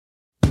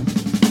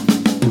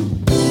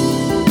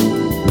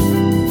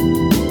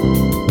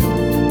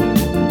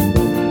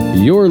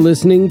You're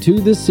listening to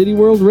the City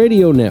World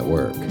Radio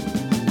Network,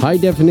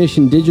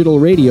 high-definition digital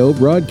radio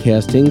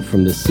broadcasting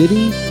from the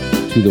city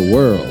to the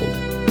world.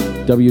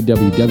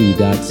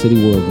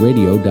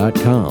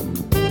 www.cityworldradio.com.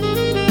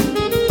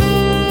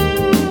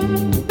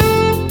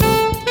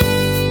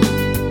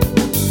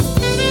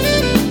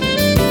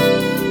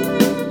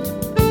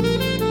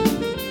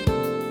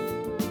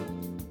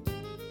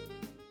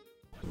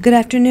 Good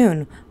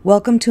afternoon.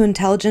 Welcome to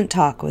Intelligent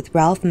Talk with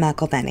Ralph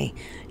McElveny.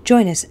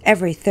 Join us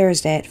every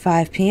Thursday at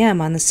 5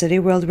 p.m. on the City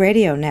World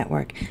Radio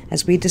Network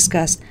as we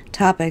discuss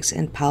topics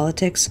in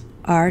politics,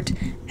 art,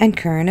 and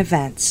current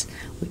events.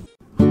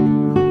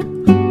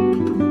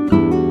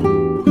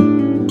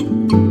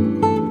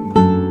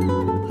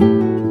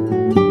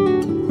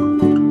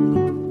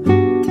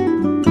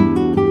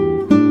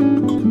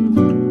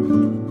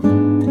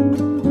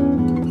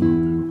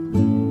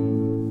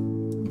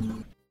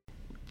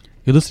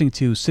 You're listening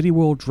to City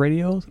World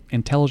Radio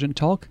Intelligent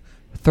Talk,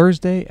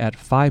 Thursday at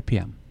 5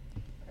 p.m.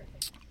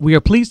 We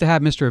are pleased to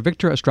have Mr.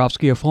 Victor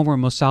Ostrovsky, a former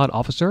Mossad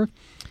officer.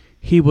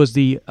 He was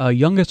the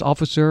youngest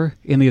officer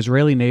in the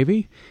Israeli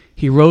Navy.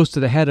 He rose to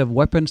the head of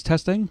weapons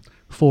testing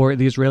for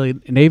the Israeli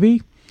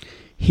Navy.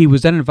 He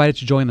was then invited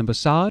to join the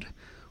Mossad,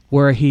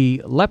 where he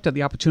leapt at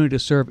the opportunity to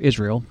serve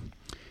Israel.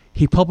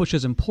 He published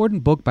his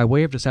important book by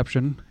way of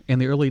deception in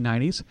the early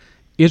 90s.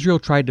 Israel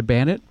tried to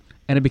ban it,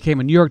 and it became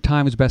a New York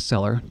Times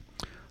bestseller.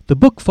 The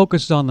book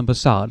focuses on the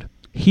Mossad,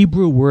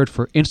 Hebrew word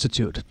for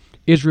institute,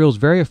 Israel's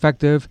very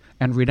effective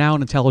and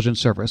renowned intelligence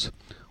service.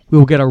 We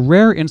will get a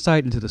rare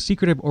insight into the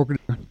secretive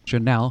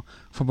organization now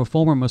from a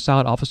former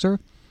Mossad officer.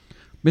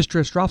 Mr.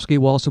 Ostrovsky,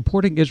 while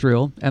supporting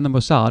Israel and the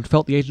Mossad,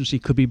 felt the agency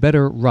could be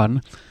better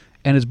run,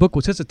 and his book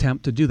was his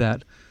attempt to do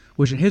that,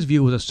 which in his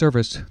view was a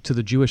service to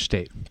the Jewish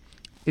state.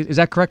 Is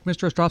that correct,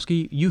 Mr.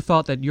 Ostrovsky? You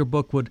thought that your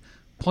book would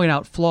point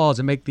out flaws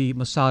and make the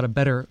Mossad a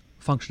better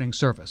functioning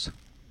service.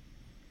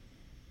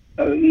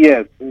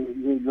 Yes,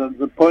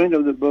 the point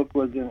of the book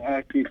was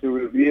actually to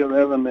reveal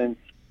elements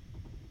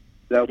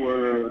that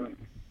were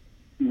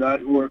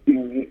not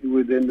working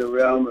within the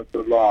realm of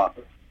the law.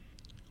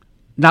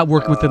 Not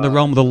working within the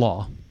realm of the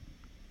law.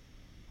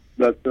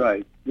 That's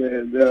right.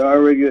 There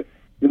are the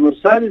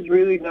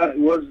Mossad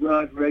was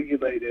not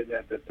regulated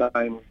at the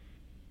time,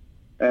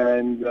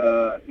 and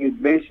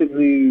it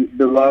basically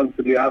belonged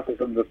to the office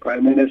of the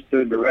Prime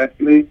Minister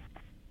directly.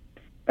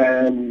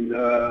 And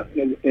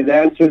it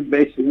answered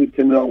basically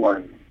to no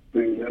one.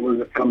 There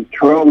was a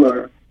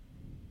controller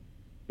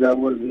that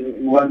was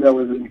one that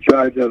was in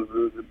charge of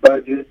the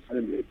budgets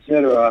and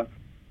etc.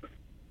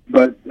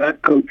 But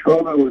that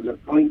controller was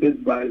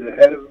appointed by the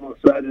head of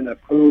Mossad and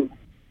approved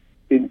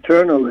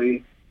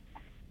internally,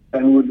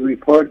 and would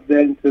report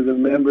then to the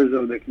members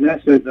of the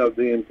Knesset of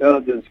the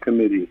Intelligence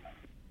Committee.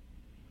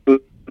 So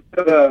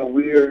it's a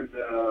weird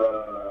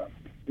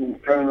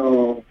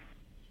internal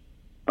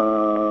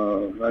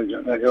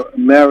like a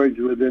marriage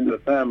within the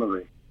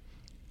family.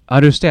 I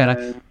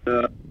understand.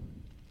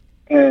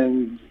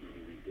 In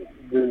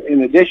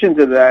addition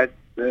to that,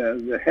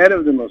 the head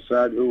of the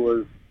Mossad, who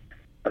was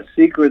a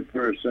secret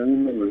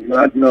person, it was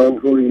not known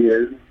who he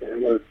is,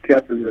 it was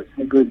kept as a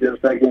secret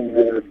just like in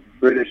the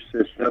British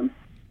system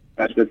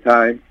at the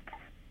time,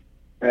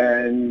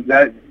 and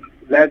that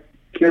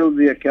killed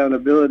the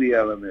accountability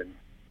element.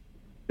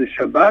 The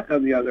Shabbat,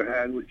 on the other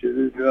hand, which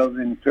is Israel's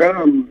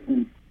internal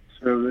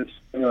service,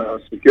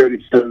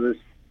 security service,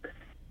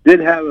 did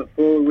have a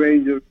full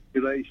range of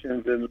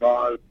regulations and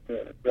laws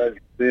that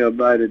they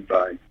abided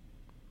by.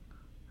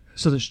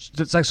 So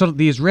it's like sort of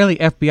the Israeli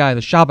FBI,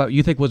 the Shabbat,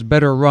 you think was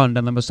better run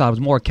than the Mossad, was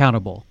more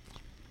accountable?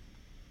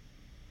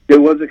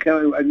 It was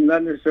accountable,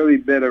 not necessarily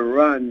better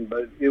run,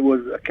 but it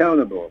was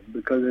accountable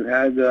because it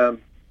had a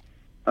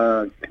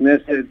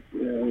Knesset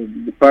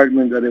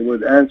department that it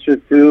would answer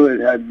to. It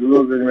had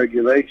rules and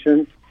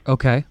regulations.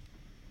 Okay.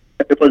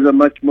 It was a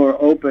much more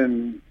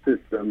open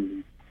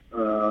system,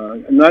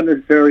 not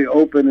necessarily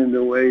open in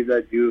the way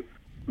that you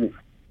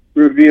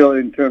reveal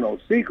internal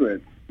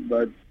secrets,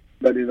 but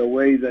in a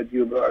way that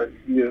the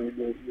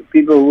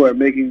people who are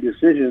making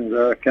decisions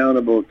are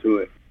accountable to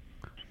it.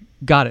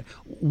 Got it.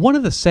 One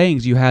of the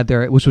sayings you had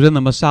there, which was in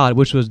the Mossad,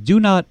 which was, do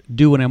not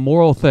do an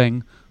immoral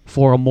thing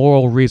for a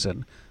moral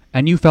reason.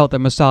 And you felt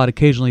that Mossad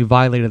occasionally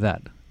violated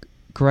that,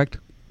 correct?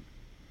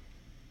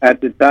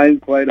 At the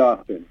time, quite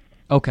often.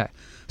 Okay.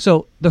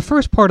 So the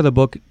first part of the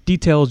book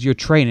details your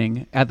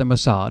training at the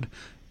Mossad,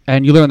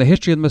 and you learn the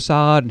history of the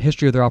Mossad and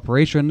history of their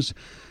operations.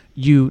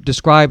 You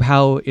describe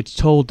how it's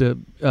told to,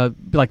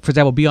 like, for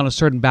example, be on a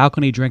certain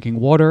balcony drinking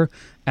water.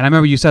 And I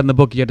remember you said in the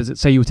book you had to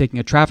say you were taking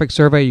a traffic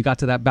survey. You got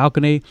to that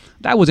balcony.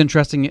 That was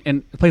interesting.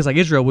 In a place like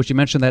Israel, which you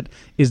mentioned that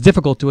is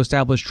difficult to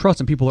establish trust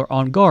and people are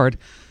on guard,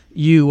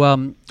 you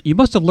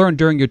must have learned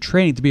during your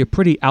training to be a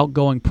pretty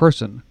outgoing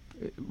person.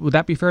 Would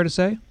that be fair to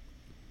say?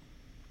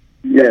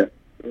 Yes.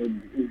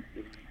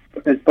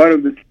 As part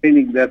of the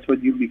training, that's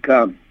what you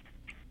become.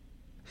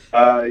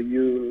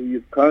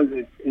 It's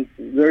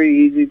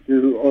very easy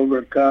to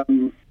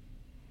overcome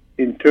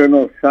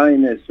internal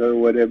shyness or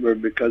whatever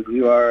because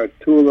you are a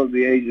tool of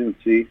the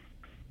agency.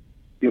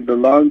 You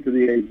belong to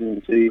the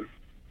agency,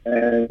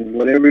 And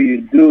whatever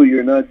you do,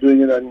 you're not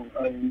doing it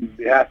on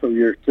behalf of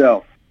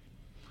yourself.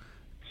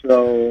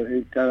 So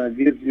it kind of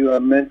gives you a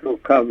mental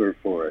cover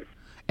for it.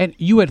 And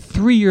you had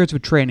 3 years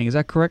of training. Is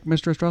that correct,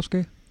 Mr.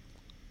 Ostrovsky?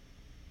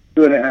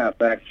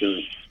 2.5,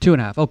 actually.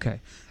 2.5, okay.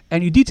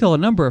 And you detail a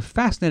number of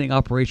fascinating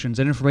operations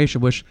and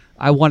information which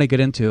I want to get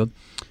into.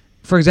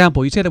 For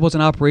example, you say there was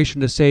an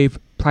operation to save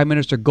Prime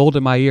Minister Golda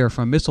Meir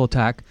from a missile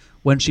attack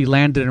when she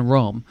landed in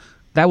Rome.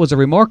 That was a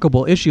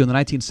remarkable issue in the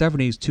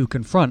 1970s to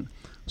confront,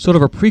 sort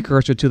of a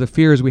precursor to the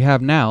fears we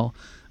have now.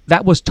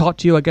 That was taught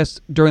to you, I guess,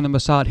 during the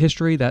Mossad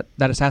history, that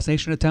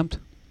assassination attempt?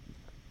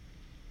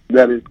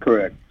 That is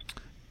correct.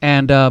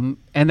 And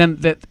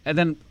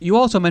then you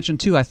also mentioned,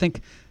 too, I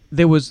think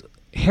there was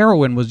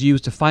heroin was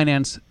used to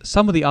finance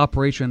some of the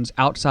operations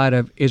outside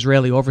of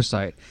Israeli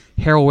oversight.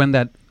 Heroin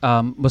that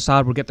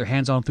Mossad would get their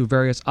hands on through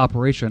various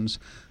operations.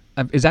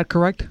 Is that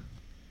correct?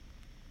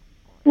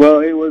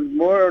 Well, it was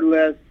more or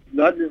less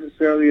not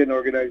necessarily an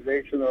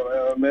organizational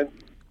element.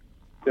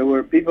 There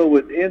were people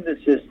within the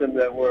system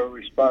that were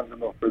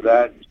responsible for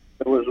that.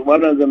 There was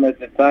one of them at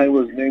the time,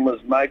 his name was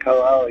Mike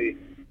Halali,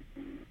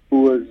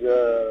 who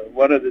was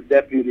one of the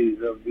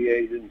deputies of the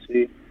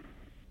agency.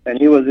 And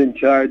he was in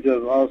charge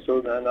of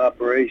also an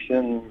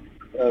operation,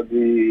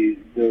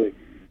 the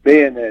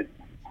bayonet,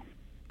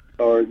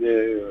 or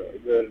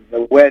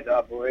the wet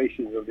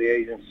operations of the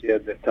agency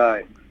at the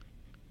time.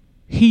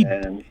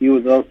 And he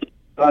was also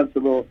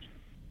responsible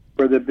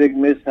for the big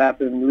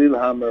mishap in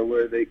Lillehammer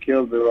where they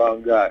killed the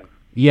wrong guy.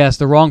 Yes,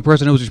 the wrong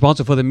person who was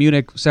responsible for the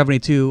Munich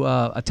 72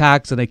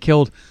 attacks, and they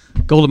killed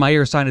Golda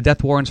Meir, signed a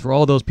death warrants for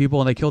all those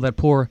people, and they killed that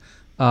poor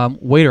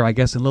waiter, I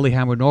guess, in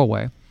Lillehammer,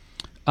 Norway.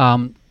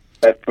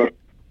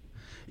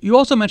 You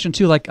also mentioned,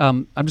 too, like,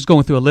 I'm just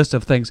going through a list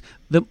of things.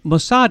 The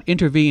Mossad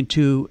intervened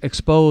to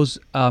expose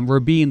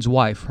Rabin's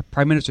wife,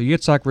 Prime Minister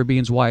Yitzhak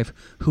Rabin's wife,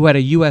 who had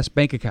a U.S.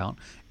 bank account,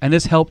 and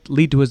this helped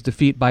lead to his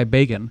defeat by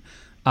Begin.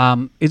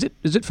 Is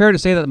it fair to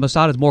say that the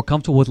Mossad is more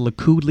comfortable with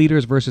Likud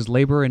leaders versus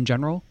Labor in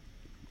general?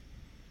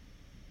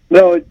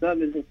 No, it's not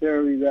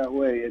necessarily that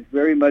way. It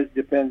very much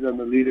depends on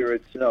the leader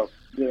itself.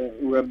 The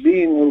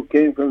Rabin, who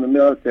came from the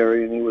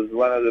military, and he was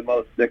one of the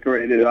most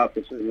decorated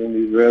officers in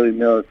the Israeli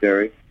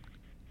military,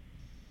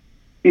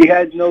 he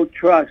had no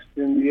trust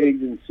in the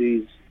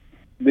agencies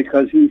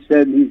because he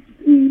said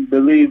he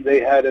believed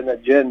they had an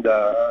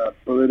agenda, a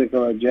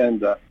political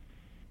agenda,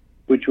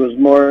 which was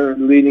more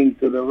leaning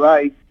to the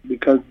right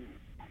because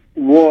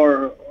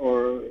war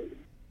or,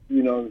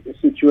 a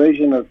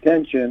situation of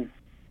tension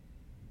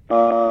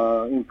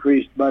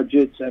increased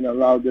budgets and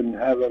allowed them to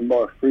have a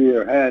more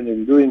freer hand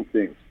in doing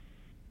things.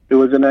 There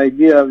was an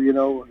idea of,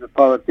 the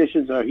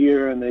politicians are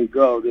here and they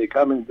go. They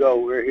come and go.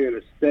 We're here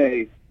to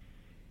stay.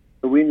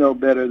 So we know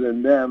better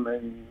than them,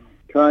 and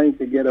trying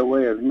to get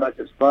away as much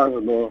as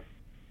possible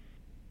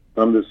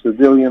from the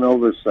civilian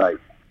oversight.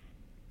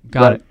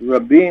 Got it.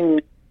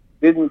 Rabin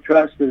didn't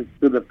trust it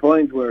to the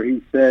point where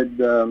he said,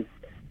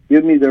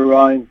 give me the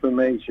raw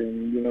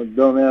information,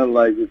 don't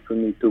analyze it for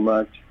me too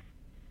much.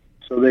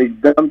 So they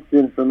dumped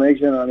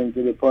information on him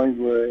to the point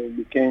where it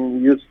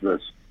became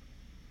useless.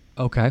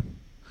 Okay.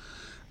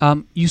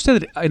 You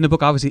said that in the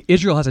book, obviously,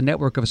 Israel has a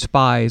network of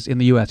spies in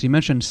the U.S. You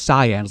mentioned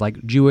SIANs,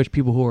 like Jewish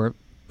people who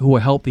will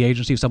help the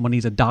agency if someone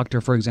needs a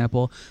doctor, for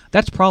example.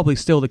 That's probably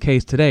still the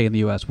case today in the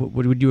U.S.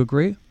 Would you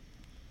agree?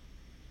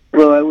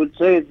 Well, I would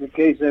say it's the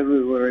case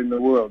everywhere in the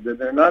world. That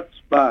they're not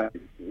spies.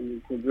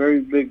 It's a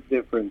very big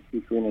difference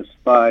between a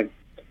spy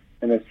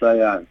and a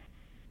SIAN.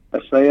 A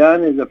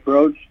SIAN is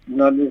approached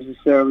not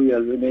necessarily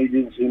as an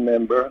agency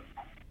member,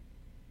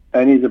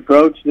 and he's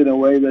approached in a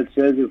way that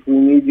says, if we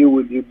need you,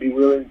 would you be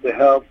willing to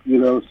help,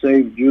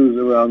 save Jews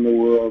around the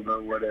world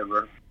or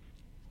whatever?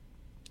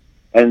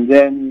 And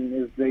then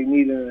if they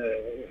need,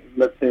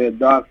 let's say, a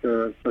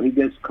doctor, so he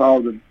gets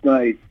called at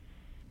night,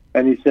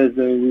 and he says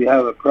that we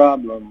have a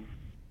problem.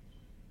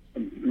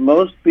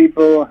 Most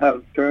people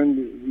have turned,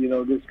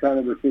 this kind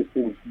of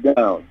assistance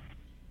down.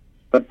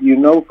 But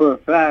for a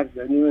fact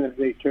that even if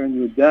they turn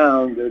you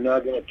down, they're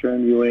not going to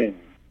turn you in.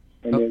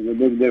 And there's a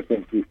big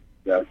difference between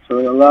that. So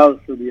it allows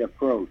for the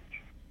approach.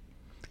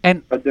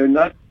 But they're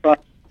not.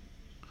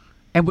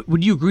 And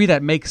would you agree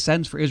that makes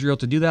sense for Israel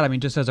to do that? I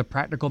mean, just as a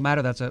practical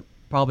matter, that's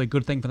probably a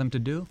good thing for them to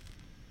do?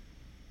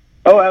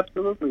 Oh,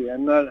 absolutely.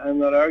 I'm not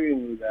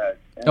arguing with that.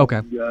 And,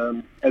 okay.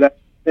 And I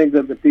think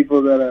that the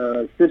people that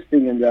are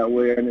assisting in that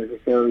way are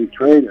necessarily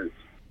traitors.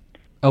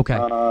 Okay.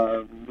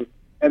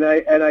 And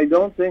I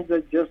don't think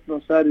that just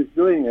Mossad is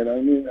doing it. I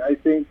mean, I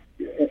think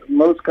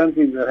most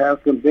countries that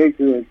have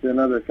compatriots in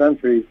other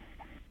countries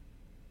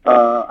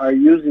are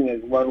using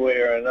it one way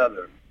or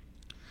another.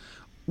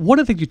 One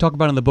of the things you talk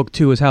about in the book,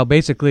 too, is how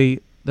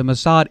basically the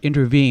Mossad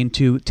intervened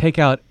to take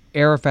out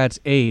Arafat's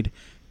aide,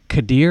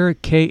 Kadir,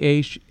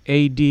 Khadir,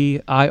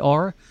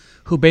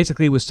 who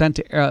basically was sent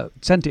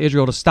to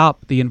Israel to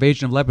stop the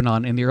invasion of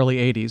Lebanon in the early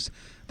 80s.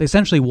 They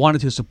essentially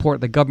wanted to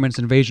support the government's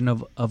invasion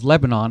of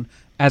Lebanon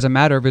as a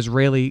matter of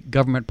Israeli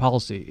government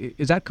policy.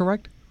 Is that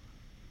correct?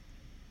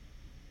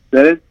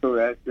 That is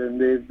correct, and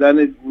they've done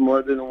it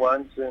more than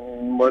once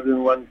and more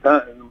than one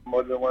time,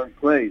 more than one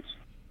place.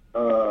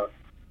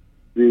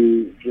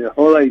 the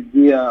whole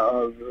idea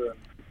of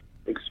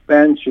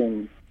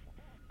expansion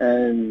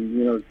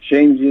and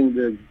changing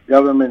the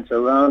governments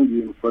around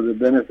you for the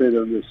benefit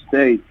of the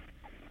state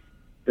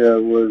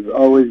was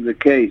always the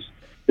case.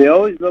 They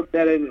always looked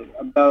at it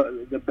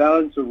about the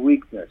balance of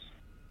weakness.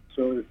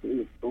 So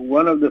if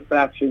one of the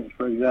factions,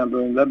 for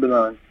example, in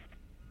Lebanon,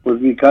 was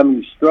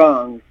becoming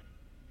strong,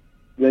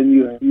 then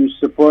you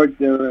support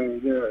their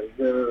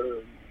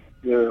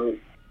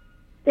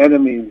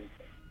enemies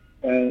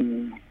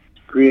and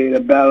create a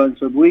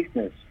balance of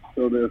weakness.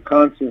 So they're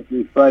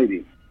constantly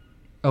fighting.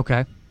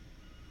 Okay.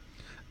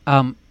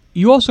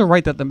 You also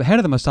write that the head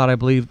of the Mossad, I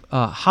believe,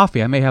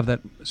 Hafi, I may have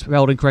that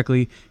spelled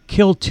incorrectly,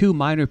 killed 2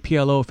 minor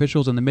PLO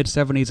officials in the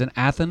mid-'70s in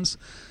Athens.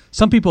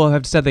 Some people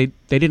have said they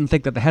didn't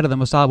think that the head of the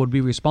Mossad would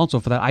be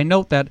responsible for that. I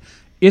note that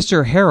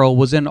Isser Harel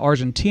was in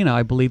Argentina,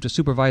 I believe, to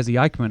supervise the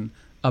Eichmann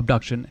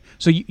abduction.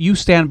 So you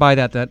stand by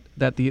that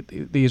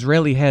the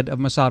Israeli head of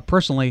Mossad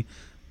personally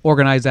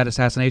organized that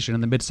assassination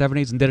in the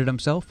mid-'70s and did it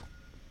himself?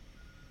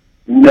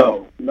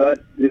 No, not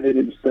did it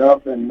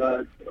himself and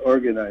not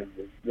organized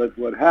it. But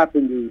what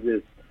happened is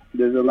this.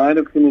 There's a line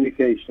of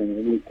communication.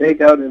 When you take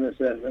out an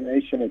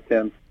assassination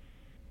attempt,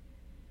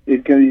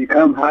 it can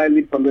become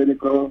highly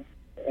political,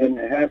 and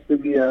it has to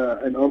be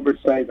an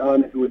oversight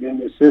on it within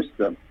the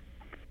system.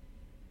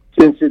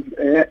 Since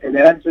it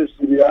answers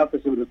to the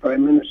office of the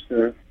Prime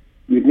Minister,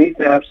 you need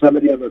to have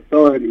somebody of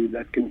authority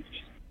that can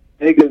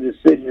take a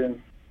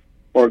decision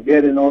or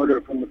get an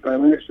order from the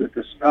Prime Minister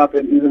to stop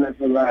it even at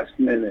the last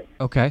minute.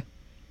 Okay.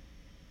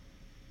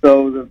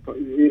 So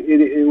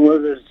it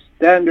was a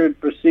standard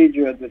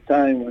procedure at the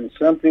time when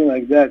something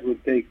like that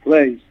would take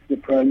place. The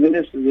Prime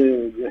Minister,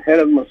 the head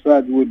of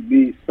Mossad, would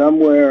be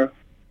somewhere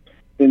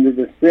in the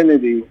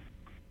vicinity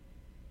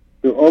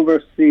to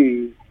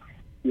oversee,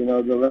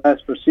 the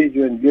last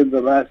procedure and give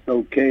the last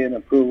okay and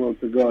approval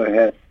to go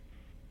ahead.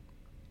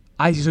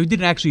 I see. So he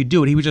didn't actually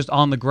do it. He was just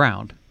on the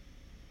ground.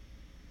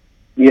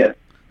 Yes.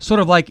 Sort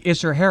of like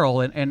Isser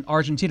Harel in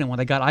Argentina when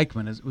they got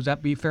Eichmann. Would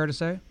that be fair to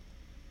say?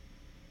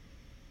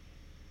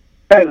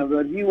 Kind of,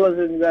 but he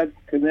wasn't that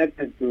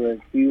connected to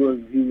it. He was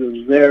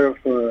there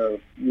for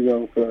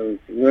a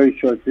very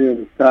short period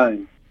of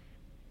time,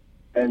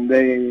 and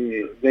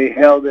they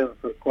held him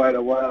for quite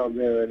a while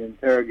there and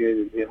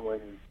interrogated him when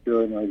he was still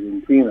in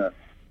Argentina.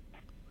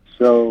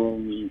 So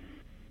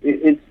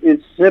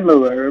it's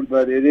similar,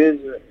 but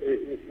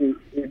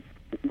it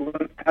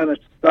what kind of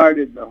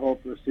started the whole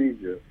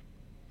procedure.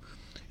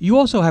 You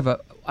also have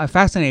a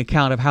fascinating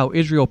account of how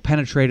Israel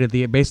penetrated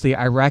the basically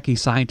Iraqi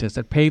scientists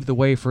that paved the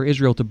way for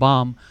Israel to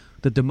bomb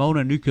the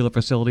Dimona nuclear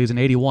facilities in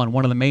 '81.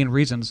 One of the main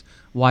reasons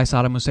why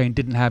Saddam Hussein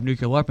didn't have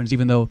nuclear weapons,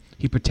 even though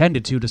he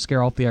pretended to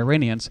scare off the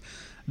Iranians.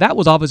 That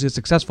was obviously a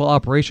successful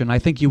operation. I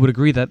think you would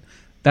agree that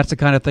that's the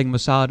kind of thing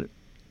Mossad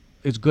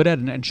is good at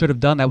and should have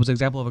done. That was an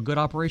example of a good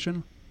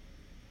operation?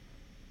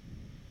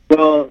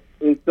 Well,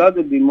 it's not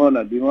the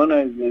Dimona.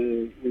 Dimona is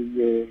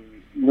the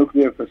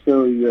nuclear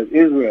facility that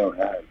Israel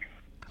has.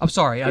 I'm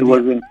sorry. It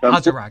was in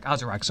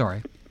Azarak,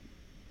 sorry.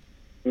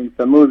 In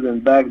Tammuz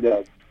in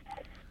Baghdad.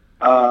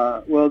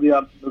 Well,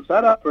 the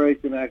Mossad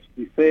operation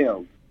actually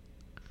failed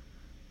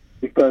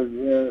because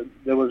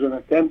there was an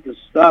attempt to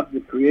stop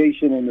the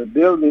creation and the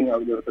building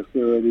of the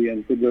facility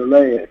and to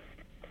delay it.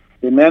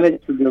 They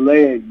managed to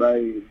delay it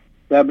by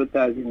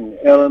sabotaging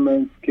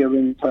elements,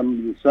 killing some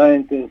of the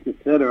scientists,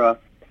 etc.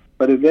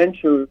 But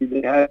eventually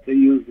they had to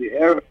use the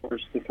Air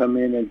Force to come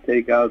in and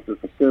take out the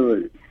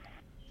facility.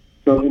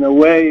 So in a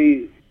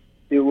way,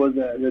 it was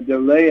the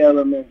delay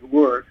element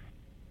worked,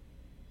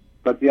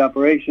 but the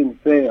operation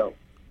failed.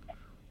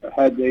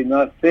 Had they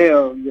not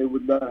failed, they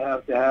would not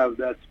have to have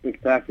that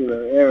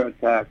spectacular air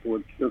attack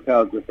which took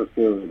out the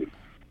facility.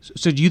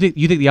 So do you think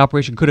the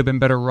operation could have been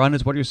better run,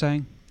 is what you're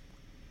saying?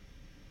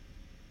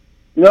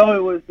 No,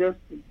 it was just,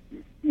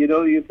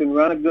 you can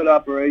run a good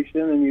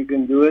operation and you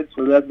can do it,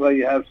 so that's why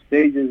you have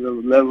stages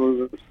of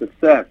levels of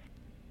success.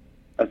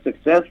 A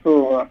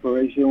successful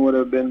operation would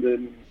have been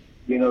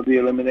the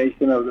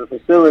elimination of the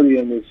facility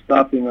and the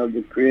stopping of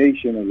the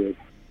creation of it.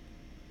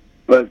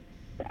 But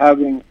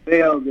having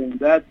failed in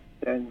that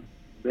sense,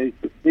 they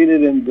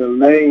succeeded in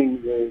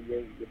delaying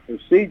the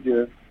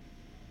procedure,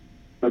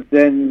 but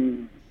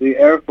then the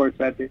Air Force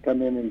had to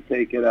come in and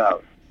take it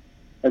out.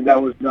 And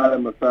that was not a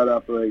Mossad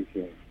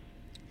operation.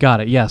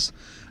 Got it, yes.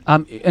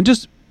 And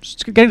just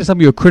getting to some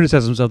of your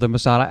criticisms of the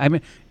Mossad, I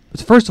mean,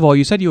 first of all,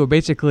 you said you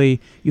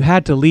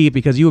had to leave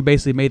because you were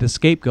basically made the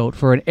scapegoat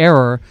for an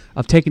error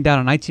of taking down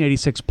a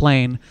 1986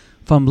 plane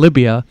from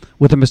Libya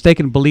with a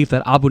mistaken belief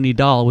that Abu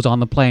Nidal was on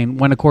the plane,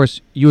 when, of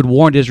course, you had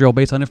warned Israel,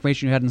 based on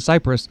information you had in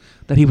Cyprus,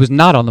 that he was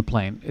not on the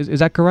plane. Is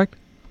that correct?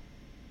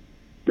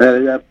 That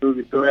is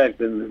absolutely correct.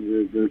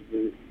 And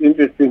the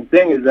interesting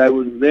thing is I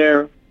was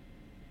there,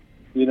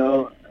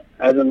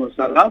 as a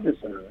Mossad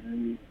officer,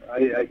 and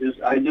I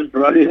just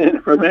brought in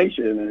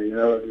information.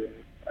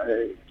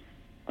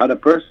 On a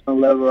personal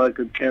level, I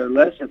could care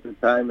less at the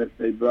time if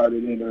they brought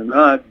it in or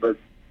not, but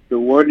the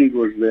warning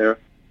was there.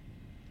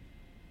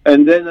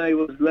 And then I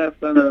was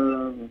left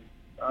on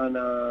on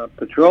a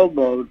patrol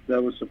boat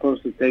that was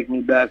supposed to take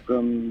me back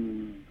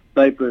from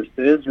Cyprus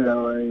to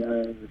Israel,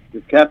 and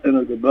the captain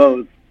of the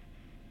boat,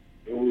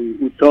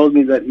 who told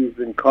me that he's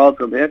been called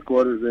from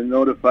headquarters and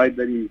notified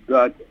that he's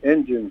got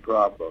engine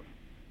problems,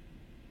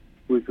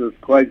 which was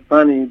quite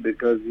funny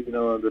because,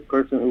 the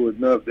person who would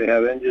know if they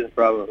have engine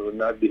problems would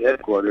not be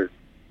headquarters.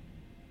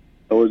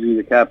 It would be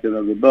the captain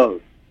of the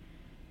boat.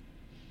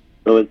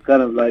 So it's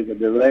kind of like a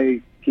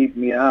delay, keep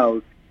me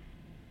out,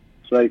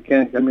 so I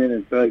can't come in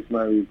and fix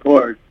my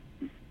report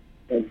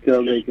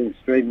until they can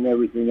straighten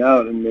everything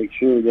out and make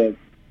sure that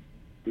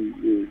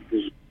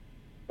it's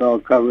all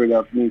covered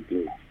up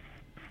neatly.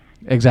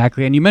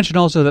 Exactly. And you mentioned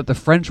also that the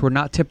French were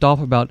not tipped off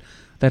about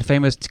that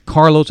famous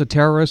Carlos, a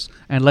terrorist,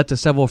 and led to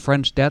several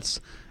French deaths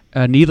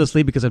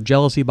needlessly because of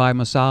jealousy by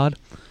Mossad.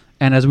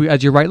 And as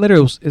you write later,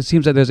 it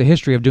seems that there's a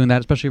history of doing that,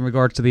 especially in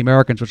regards to the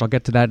Americans, which I'll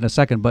get to that in a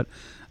second. But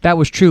that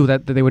was true,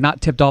 that they were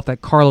not tipped off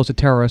that Carlos, a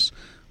terrorist,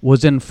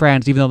 was in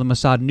France, even though the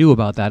Mossad knew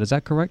about that. Is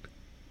that correct?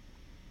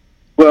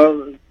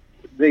 Well,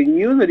 they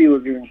knew that he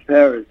was in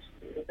Paris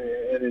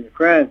and in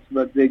France,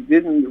 but they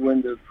didn't.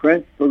 When the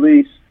French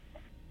police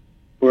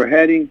were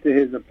heading to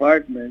his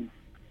apartment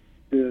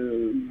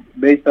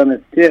based on a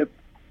tip,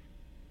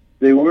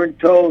 they weren't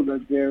told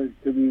that they're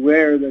to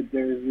beware that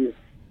there's this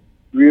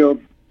real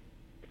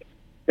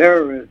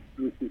terrorist,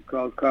 which is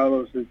called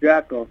Carlos the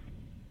Jackal,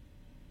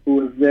 who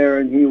was there,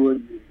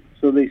 and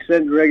so they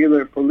sent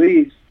regular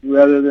police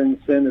rather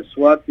than send a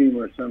SWAT team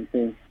or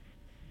something,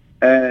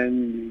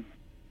 and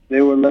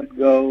they were let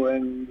go,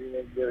 and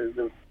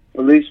the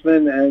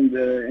policeman and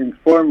the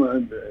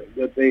informant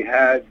that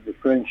the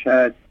French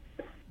had,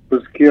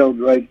 was killed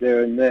right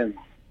there and then.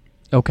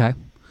 Okay.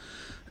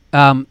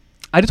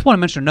 I just want to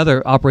mention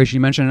another operation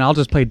you mentioned, and I'll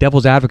just play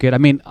devil's advocate. I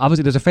mean,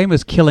 obviously, there's a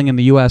famous killing in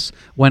the U.S.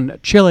 when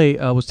Chile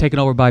was taken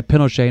over by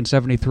Pinochet in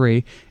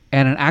 '73,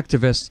 and an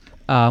activist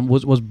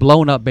was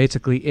blown up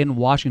basically in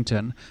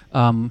Washington,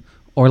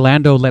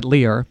 Orlando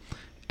Letelier,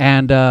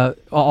 and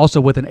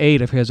also with an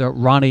aide of his,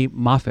 Ronnie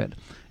Moffett.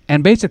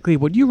 And basically,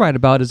 what you write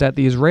about is that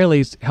the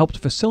Israelis helped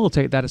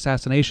facilitate that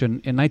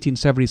assassination in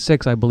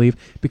 1976, I believe,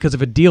 because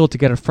of a deal to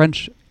get a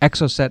French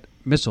Ex-Mossad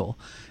missile.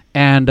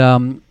 And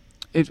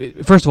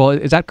first of all,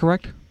 is that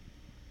correct?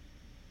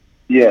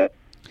 Yeah.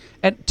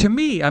 And to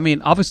me, I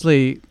mean,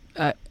 obviously,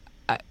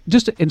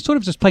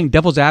 just playing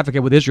devil's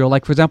advocate with Israel,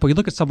 like, for example, you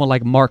look at someone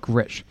like Mark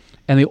Rich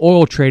and the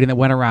oil trading that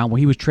went around, where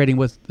he was trading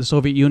with the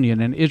Soviet Union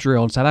and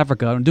Israel and South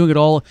Africa and doing it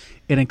all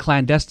in a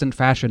clandestine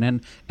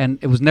fashion, and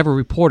it was never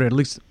reported, at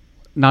least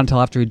not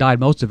until after he died,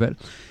 most of it.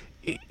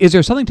 Is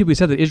there something to be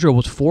said that Israel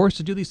was forced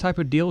to do these type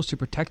of deals to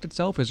protect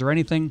itself? Is there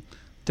anything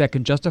that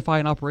can justify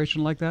an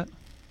operation like that?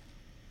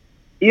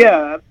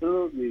 Yeah,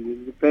 absolutely.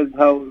 It depends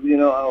how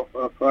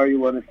far you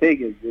want to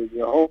take it.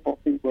 The whole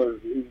thing was,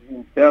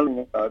 in telling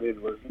about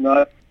it, was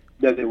not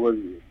that it was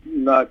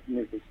not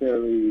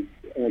necessarily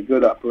a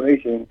good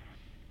operation,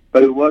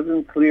 but it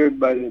wasn't cleared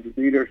by the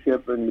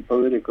leadership and the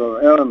political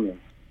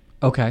elements.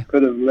 Okay. It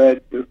could have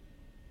led to...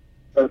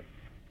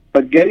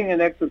 But getting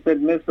an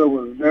Ex-Mossad missile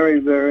was very,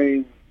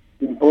 very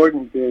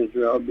important to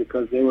Israel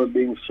because they were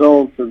being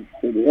sold to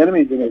the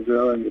enemies in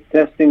Israel, and the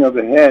testing of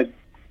a head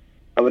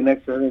of an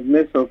Ex-Mossad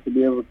missile to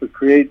be able to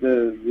create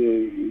the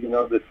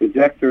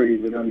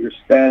trajectories and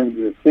understand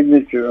the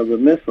signature of a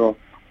missile,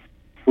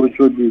 which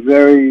would be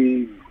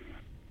very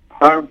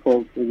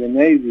harmful to the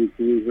Navy, to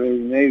the Israeli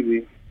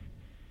Navy,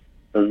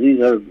 because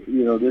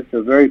this is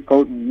a very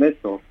potent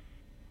missile,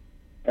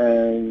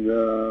 and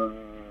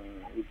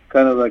it's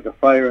kind of like a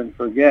fire and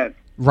forget.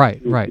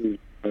 Right.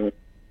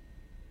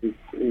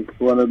 It's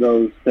one of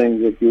those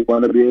things that you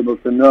want to be able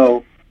to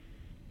know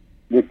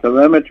the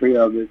telemetry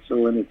of it, so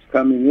when it's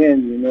coming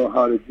in, you know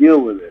how to deal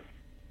with it.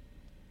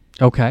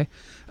 Okay.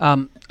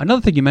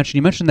 Another thing you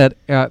mentioned that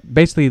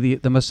basically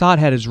the Mossad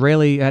had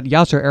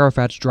Yasser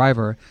Arafat's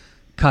driver,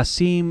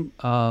 Qasim,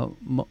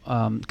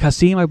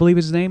 I believe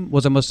his name,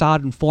 was a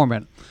Mossad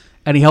informant,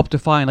 and he helped to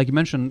find, like you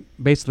mentioned,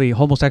 basically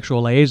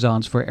homosexual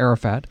liaisons for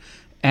Arafat,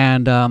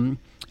 and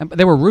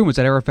there were rumors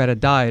that Arafat had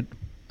died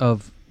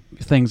of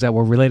things that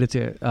were related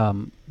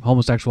to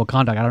homosexual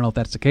conduct. I don't know if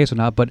that's the case or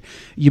not, but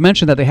you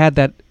mentioned that they had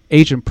that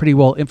agent pretty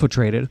well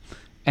infiltrated,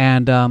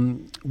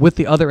 and with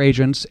the other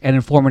agents and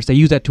informants, they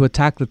used that to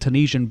attack the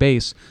Tunisian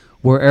base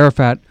where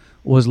Arafat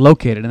was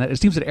located, and it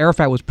seems that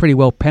Arafat was pretty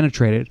well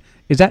penetrated.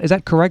 Is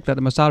that correct, that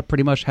the Mossad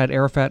pretty much had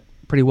Arafat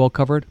pretty well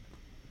covered?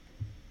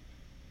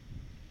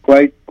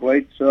 Quite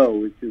so,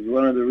 which is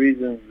one of the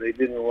reasons they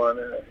didn't want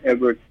to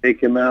ever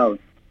take him out,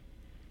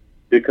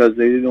 because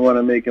they didn't want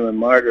to make him a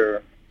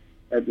martyr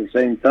at the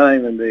same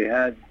time, and they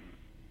had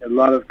a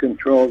lot of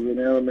controls and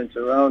elements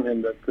around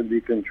him that could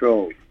be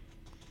controlled.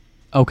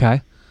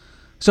 Okay.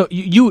 So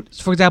you,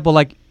 for example,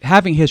 like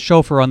having his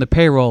chauffeur on the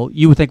payroll,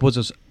 you would think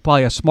was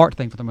probably a smart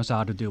thing for the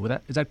Mossad to do.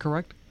 Is that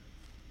correct?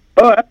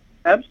 Oh,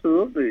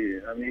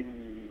 absolutely. I mean,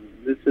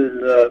 this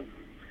is,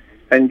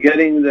 and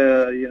getting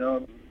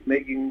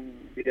making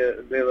the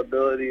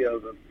availability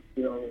of,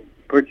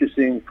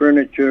 purchasing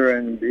furniture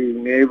and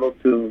being able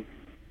to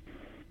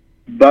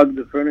bug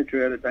the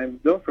furniture at a time.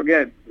 Don't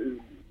forget,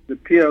 the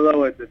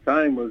PLO at the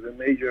time was a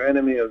major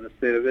enemy of the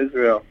state of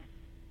Israel,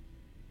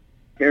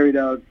 carried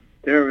out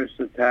terrorist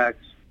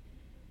attacks,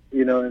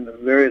 in the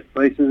various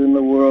places in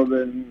the world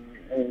and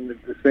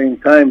at the same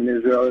time in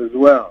Israel as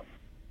well.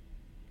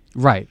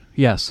 Right,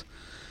 yes.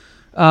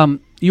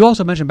 You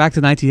also mentioned back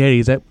to the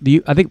 1980s that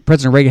I think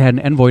President Reagan had an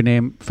envoy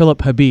named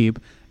Philip Habib,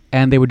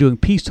 and they were doing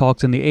peace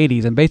talks in the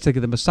 80s, and basically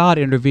the Mossad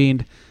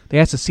intervened. They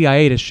asked the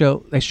CIA they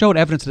showed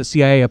evidence to the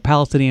CIA of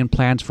Palestinian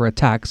plans for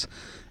attacks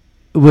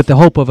with the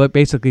hope of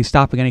basically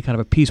stopping any kind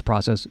of a peace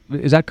process.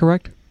 Is that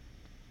correct?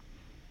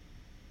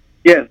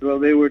 Yes, well,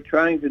 they were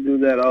trying to do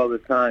that all the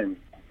time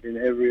in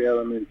every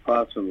element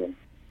possible.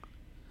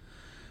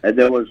 And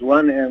there was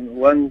one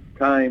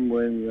time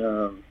when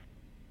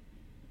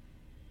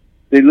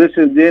they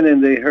listened in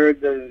and they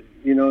heard that,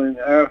 in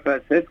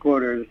Arafat's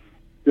headquarters,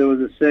 there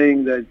was a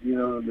saying that,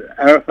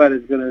 Arafat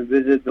is going to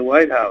visit the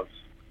White House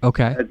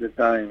at the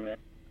time.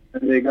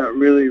 And they got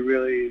really,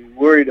 really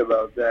worried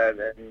about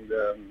that. And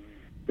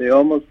they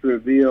almost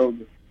revealed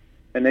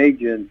an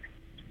agent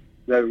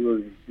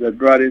that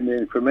brought in the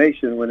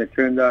information when it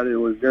turned out it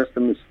was just a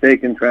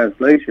mistaken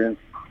translation.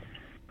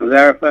 Because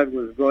Arafat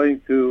was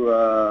going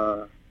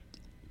to,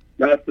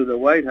 not to the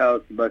White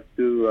House, but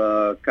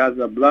to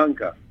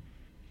Casablanca.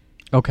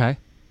 Okay.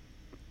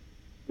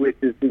 Which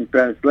is in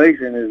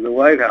translation is the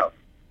White House.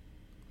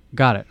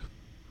 Got it.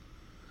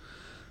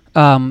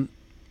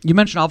 You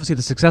mentioned obviously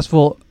the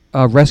successful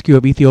rescue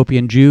of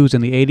Ethiopian Jews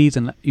in the 80s,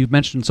 and you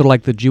mentioned sort of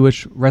like the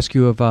Jewish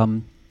rescue of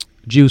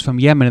Jews from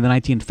Yemen in the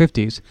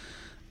 1950s.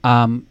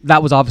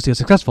 That was obviously a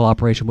successful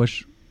operation,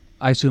 which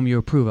I assume you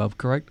approve of,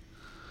 correct?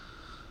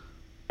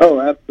 Oh,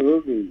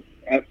 absolutely.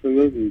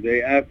 Absolutely.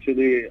 They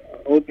actually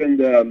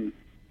opened,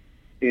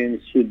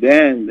 in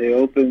Sudan, they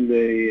opened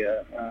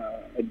a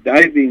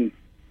diving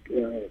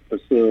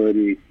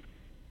facility,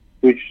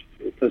 which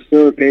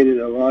facilitated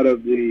a lot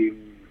of the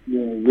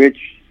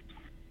rich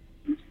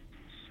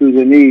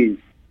Sudanese,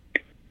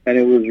 and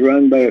it was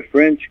run by a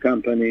French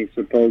company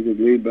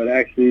supposedly, but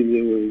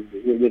actually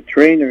the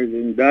trainers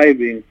in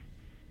diving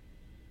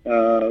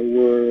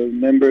were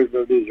members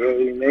of the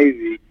Israeli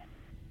Navy,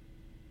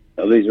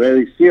 of the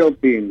Israeli SEAL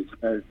teams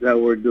that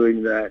were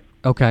doing that.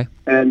 Okay.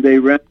 And they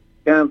ran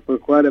the camp for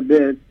quite a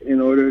bit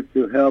in order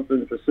to help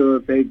and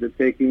facilitate the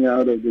taking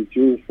out of the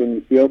Jews from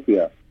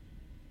Ethiopia.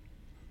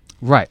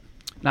 Right.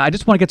 Now, I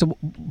just want to get to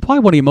probably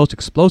one of the most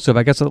explosive,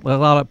 I guess, a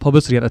lot of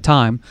publicity at the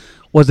time,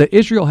 was that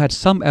Israel had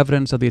some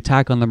evidence of the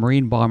attack on the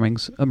Marine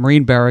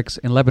barracks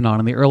in Lebanon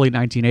in the early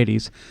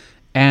 1980s,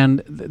 and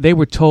they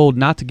were told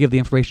not to give the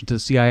information to the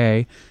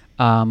CIA,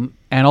 and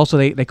also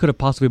they could have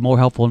possibly been more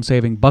helpful in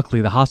saving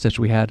Buckley, the hostage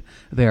we had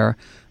there,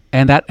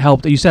 and that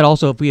helped. You said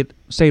also if we had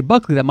saved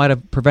Buckley, that might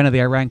have prevented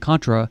the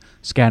Iran-Contra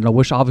scandal,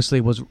 which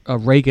obviously was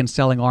Reagan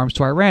selling arms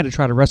to Iran to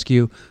try to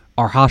rescue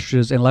our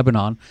hostages in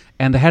Lebanon.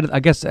 And the head, I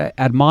guess,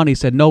 Admani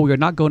said, no, we are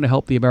not going to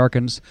help the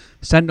Americans,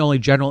 send only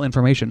general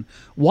information.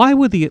 Why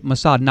would the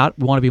Mossad not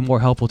want to be more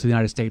helpful to the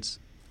United States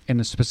in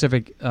the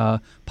specific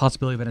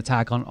possibility of an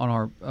attack on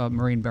our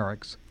Marine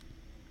barracks?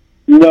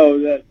 No,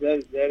 that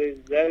is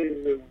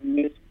a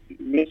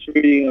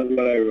misreading of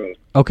what I wrote.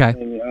 Okay.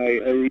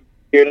 And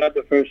you're not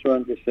the first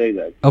one to say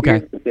that. Okay.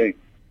 Here's the thing.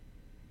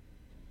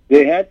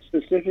 They had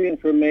specific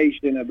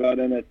information about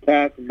an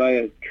attack by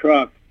a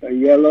truck, a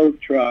yellow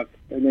truck,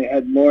 and they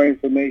had more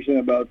information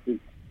about the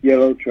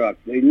yellow truck.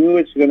 They knew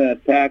it's going to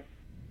attack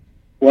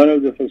one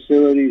of the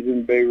facilities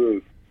in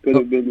Beirut. Could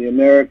have been the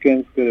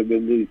Americans, could have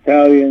been the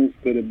Italians,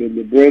 could have been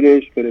the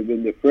British, could have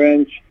been the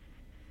French,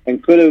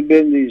 and could have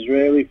been the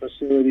Israeli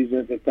facilities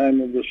at the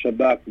time of the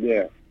Shabak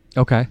there.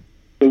 Okay.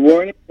 The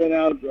warning went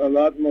out a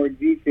lot more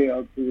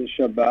detailed to the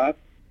Shabak,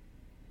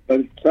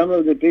 but some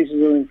of the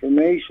pieces of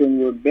information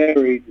were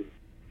buried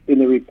in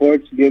the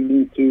reports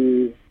given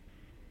to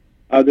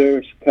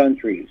other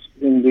countries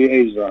in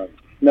liaison.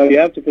 Now, you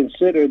have to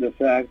consider the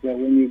fact that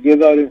when you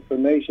give out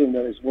information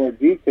that is more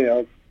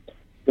detailed,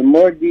 the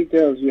more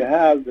details you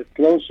have, the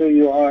closer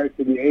you are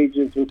to the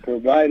agents who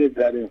provided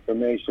that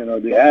information or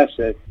the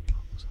asset,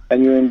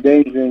 and you're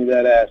endangering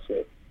that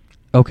asset.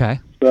 Okay.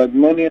 So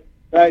Admoni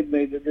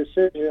made the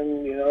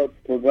decision, to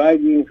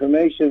provide the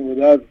information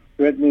without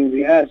threatening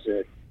the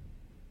asset.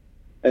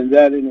 And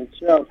that in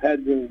itself,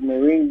 had the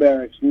Marine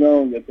barracks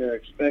known that they're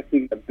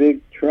expecting a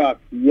big truck,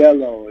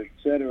 yellow,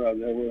 etc.,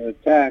 that will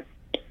attack,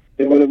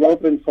 they would have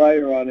opened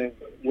fire on it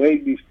way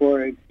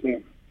before it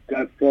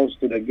got close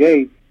to the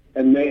gate,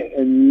 and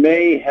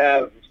may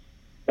have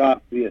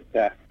stopped the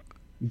attack.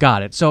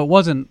 Got it. So it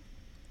wasn't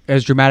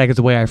as dramatic as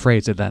the way I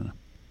phrased it then.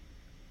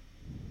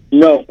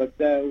 No, but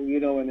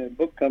when the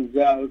book comes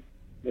out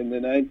in the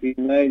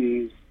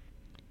 1990s,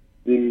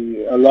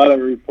 a lot of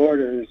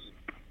reporters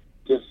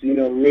just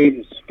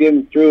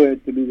skim through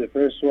it to be the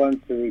first one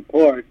to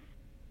report,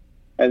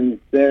 and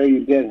there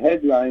you get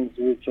headlines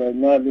which are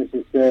not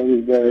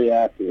necessarily very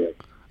accurate.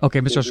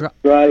 Okay, Mr.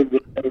 Describe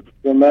the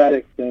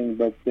dramatic thing,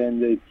 but then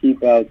they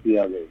keep out the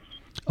others.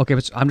 Okay,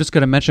 but I'm just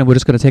going to mention we're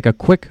just going to take a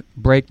quick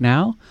break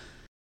now.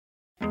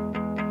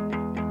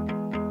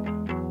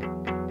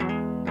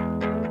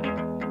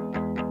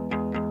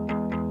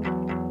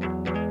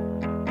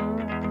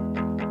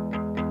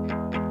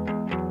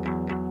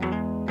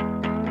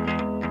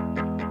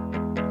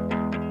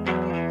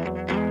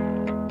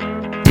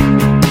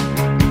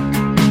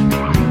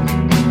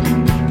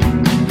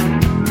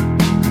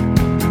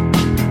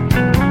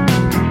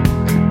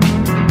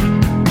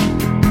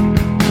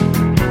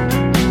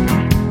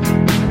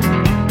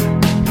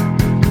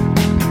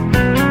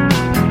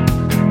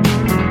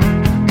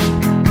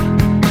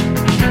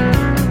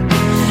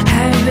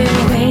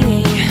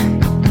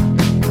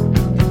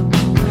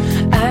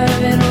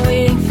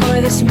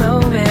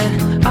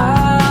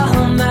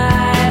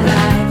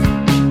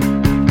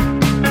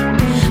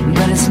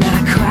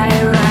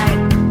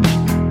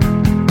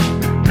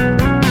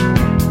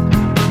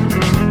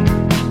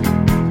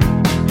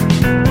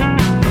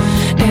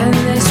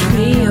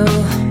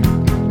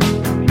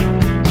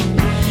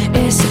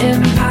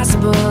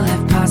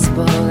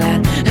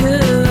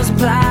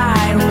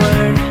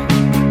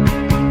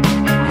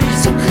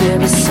 it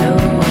was so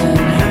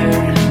unheard.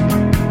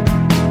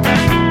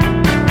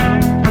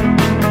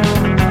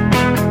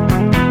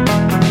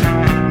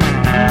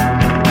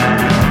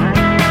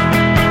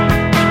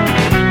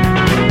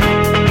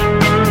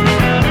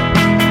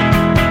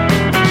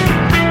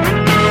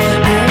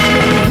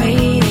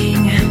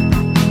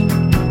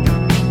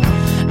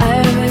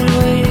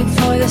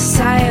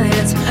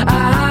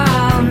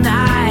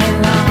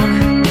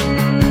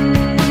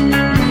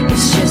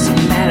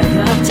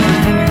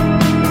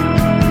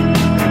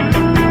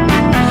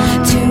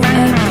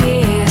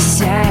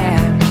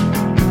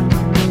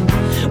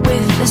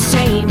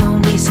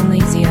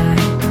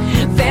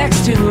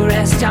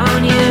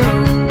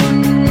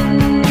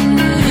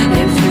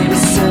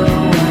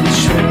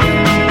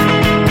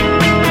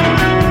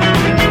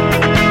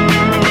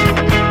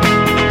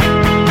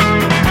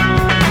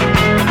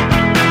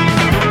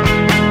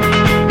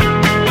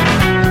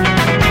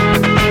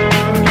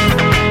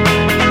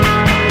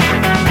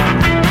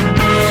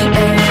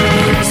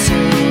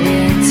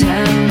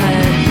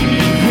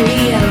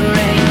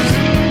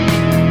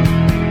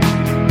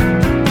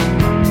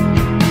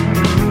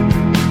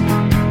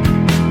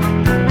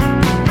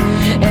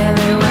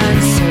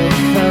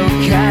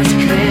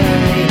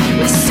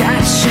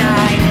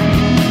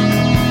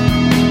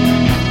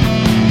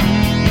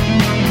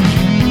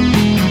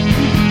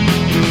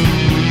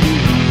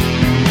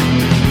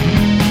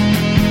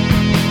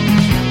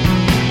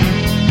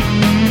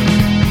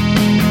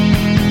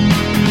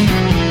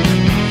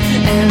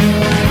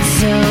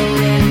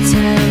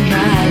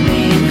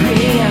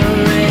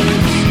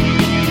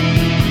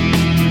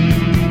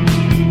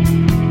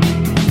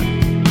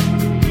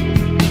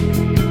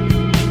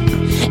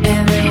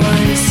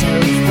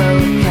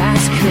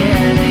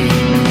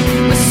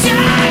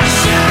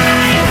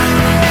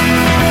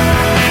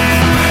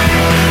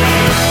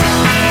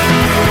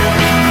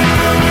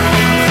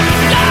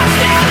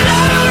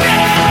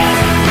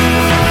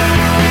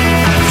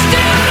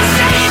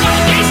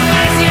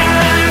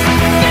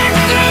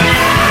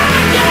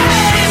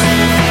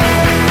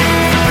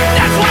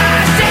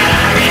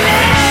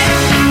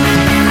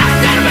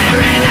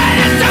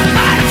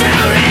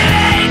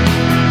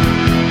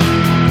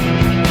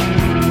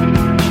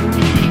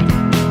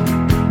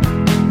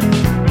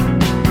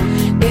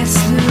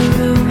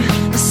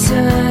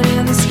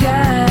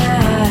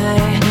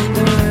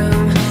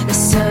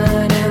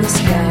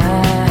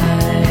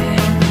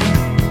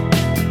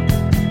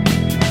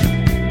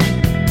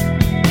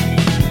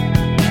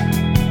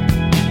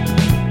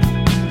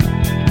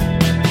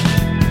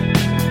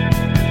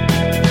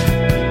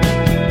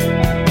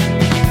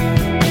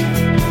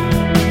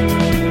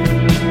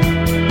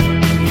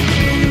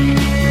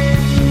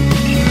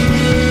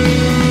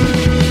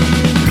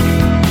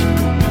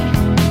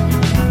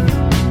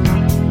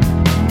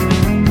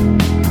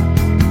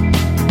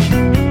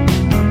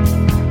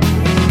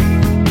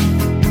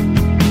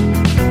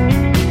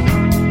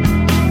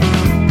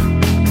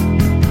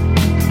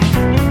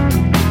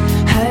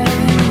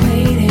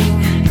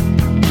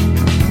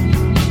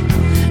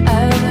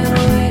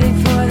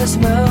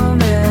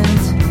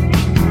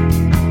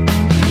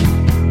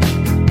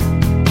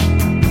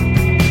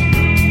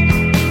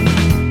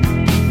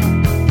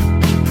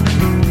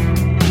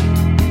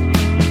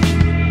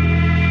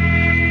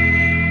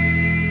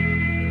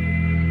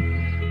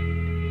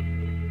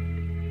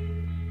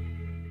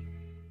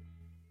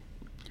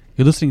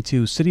 You're listening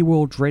to City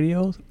World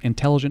Radio,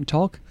 Intelligent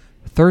Talk,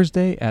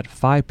 Thursday at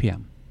 5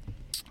 p.m.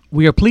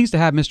 We are pleased to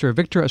have Mr.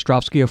 Victor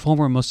Ostrovsky, a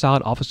former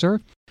Mossad officer.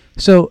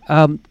 So,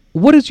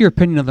 what is your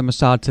opinion of the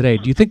Mossad today?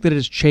 Do you think that it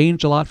has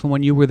changed a lot from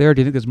when you were there?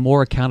 Do you think there's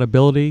more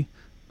accountability,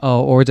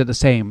 or is it the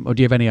same? Or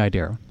do you have any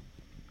idea?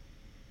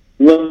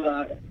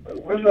 Well,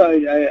 first of all,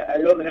 I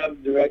don't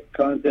have direct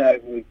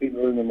contact with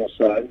people in the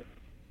Mossad,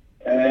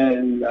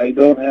 and I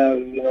don't have,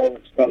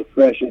 what's called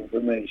fresh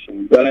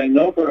information. But I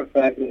know for a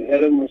fact that the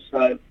head of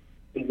Mossad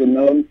is a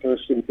known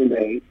person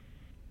today.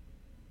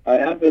 I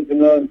happen to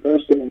know in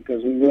person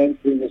because we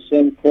went through the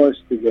same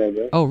course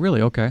together. Oh,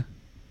 really? Okay.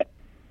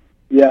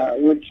 Yeah,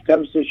 which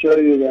comes to show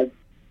you that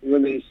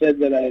when they said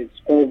that I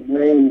exposed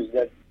names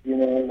that,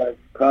 that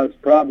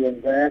caused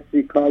problems, I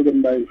actually called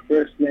him by his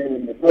first name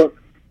in the book,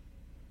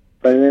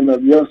 by the name of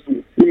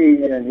Yossi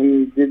C., and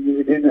it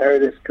didn't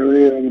hurt his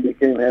career and he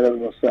became head of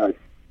Mossad.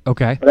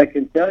 Okay. But I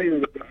can tell you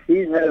that if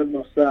he's head of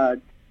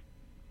Mossad,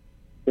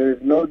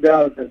 there's no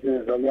doubt that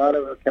there's a lot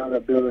of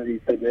accountability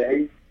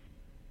today.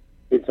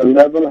 It's a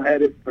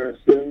level-headed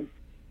person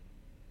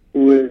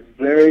who is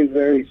very,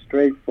 very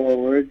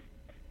straightforward,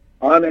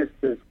 honest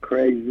as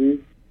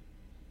crazy,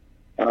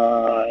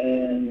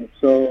 and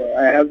so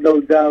I have no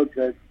doubt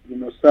that the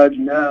Mossad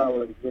now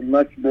is a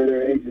much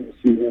better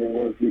agency than it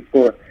was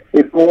before,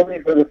 if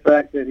only for the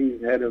fact that he's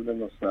head of the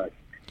Mossad.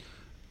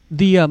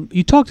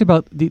 You talked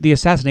about the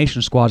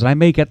assassination squads, and I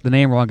may get the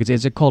name wrong.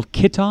 Is it called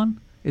Kiton?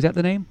 Is that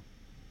the name?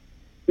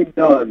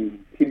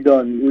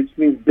 Kiton, which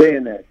means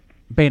bayonet.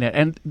 Bayonet.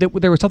 And there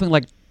was something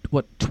like,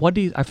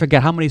 20? I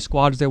forget how many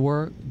squads there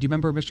were. Do you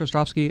remember, Mr.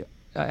 Ostrovsky,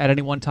 at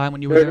any one time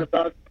when you were there?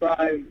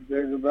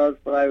 There's about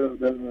five of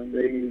them, and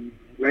they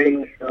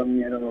range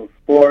from,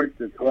 4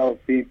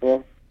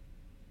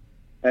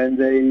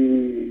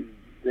 and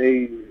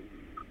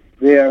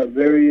they are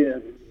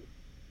very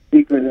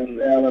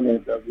secret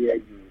element of the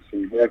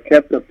agency. They're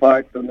kept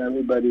apart from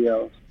everybody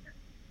else.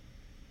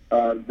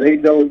 They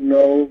don't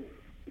know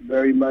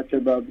very much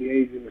about the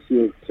agency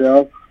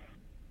itself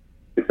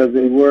because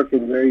they work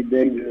in very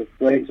dangerous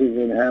places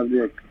and have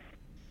the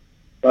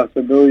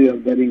possibility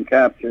of getting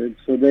captured.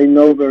 So they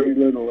know very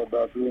little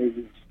about the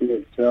agency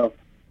itself,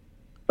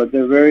 but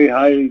they're very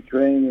highly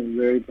trained and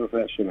very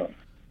professional.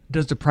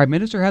 Does the Prime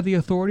Minister have the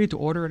authority to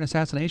order an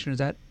assassination? Is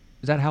that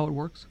how it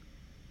works?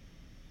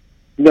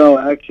 No,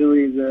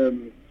 actually,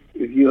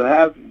 you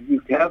have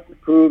to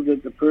prove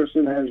that the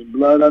person has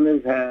blood on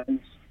his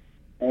hands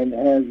and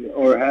has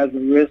a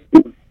risk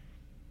of,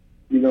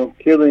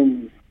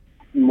 killing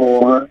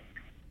more,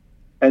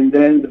 and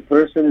then the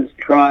person is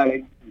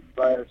tried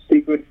by a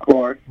secret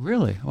court.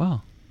 Really?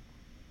 Wow.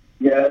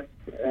 Yes,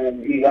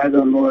 and he has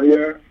a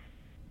lawyer,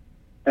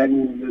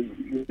 and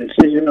the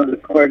decision of the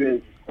court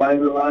is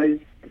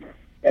finalized,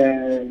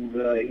 and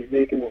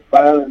they can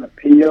file an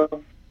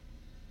appeal.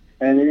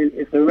 And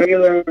it's a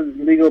regular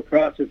legal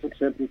process,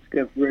 except it's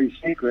kept very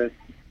secret.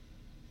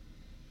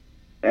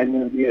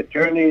 And the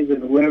attorneys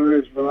and whoever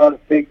is allowed to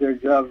take their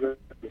job very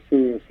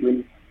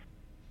seriously.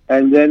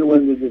 And then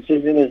when the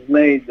decision is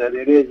made that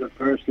it is a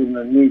person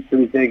that needs to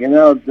be taken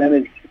out,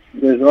 then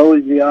there's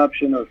always the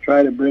option of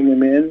try to bring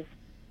him in.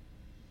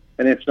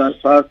 And if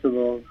not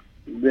possible,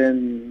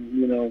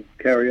 then,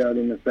 carry out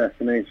an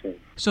assassination.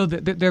 So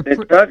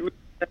it's not really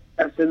an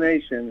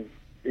assassination.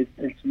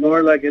 It's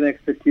more like an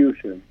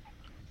execution.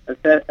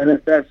 An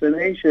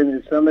assassination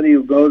is somebody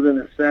who goes and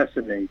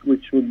assassinates,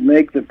 which would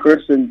make the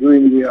person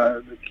doing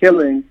the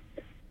killing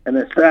an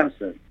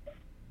assassin.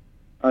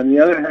 On the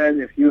other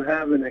hand, if you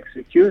have an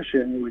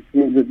execution, which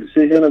means the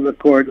decision of the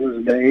court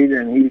was made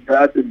and he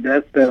got the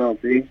death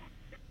penalty,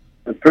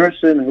 the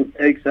person who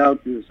takes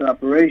out this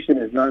operation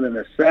is not an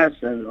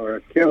assassin or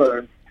a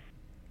killer.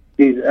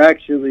 He's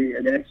actually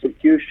an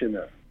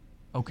executioner.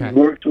 Okay. He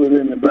works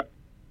within the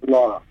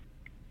law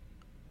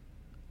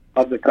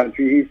of the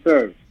country he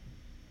serves.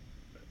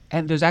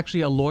 And there's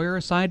actually a lawyer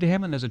assigned to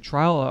him, and there's a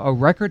trial, a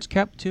records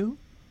kept too?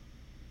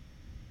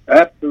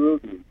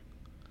 Absolutely.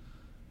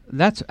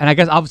 And I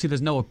guess obviously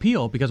there's no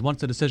appeal, because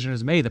once the decision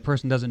is made, the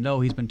person doesn't know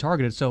he's been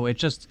targeted. So it's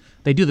just,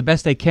 they do the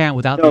best they can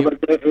without but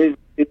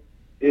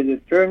his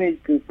attorneys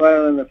can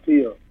file an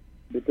appeal,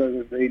 because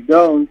if they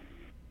don't,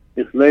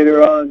 if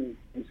later on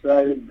it's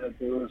decided that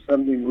there was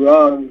something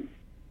wrong,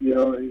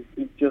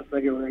 it's just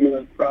like a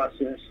regular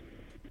process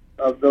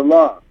of the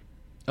law.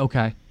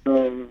 Okay.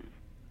 So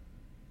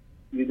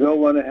you don't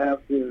want to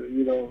have to,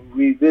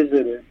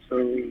 revisit it. So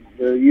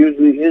there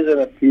usually is an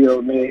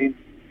appeal made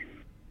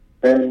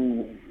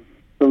and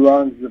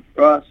prolongs the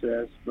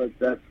process, but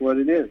that's what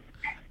it is.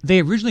 They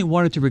originally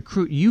wanted to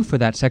recruit you for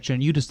that section,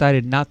 and you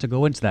decided not to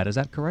go into that. Is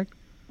that correct?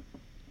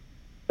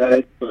 That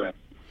is correct.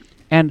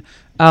 And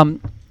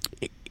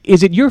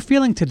is it your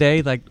feeling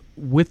today, like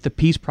with the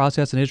peace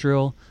process in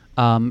Israel,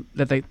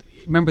 that they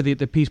remember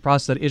the peace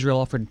process that Israel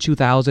offered in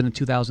 2000 and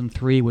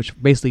 2003, which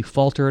basically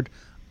faltered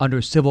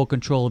under civil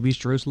control of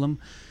East Jerusalem?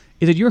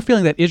 Is it your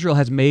feeling that Israel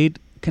has made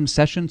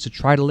concessions to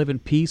try to live in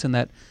peace, and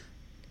that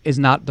is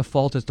not the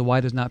fault as to why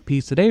there's not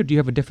peace today, or do you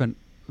have a different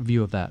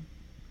view of that?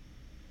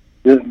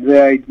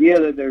 The idea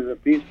that there's a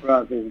peace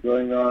process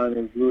going on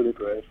is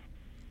ludicrous.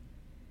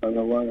 On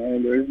the one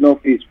hand, there is no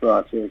peace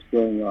process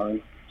going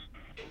on.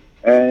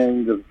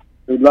 And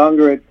the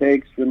longer it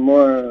takes, the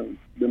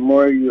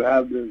more you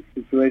have the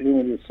situation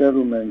in the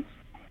settlements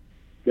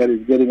that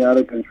is getting out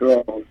of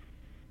control.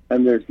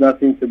 And there's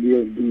nothing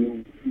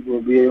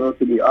will be able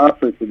to be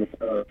offered to the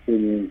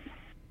Palestinians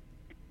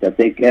that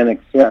they can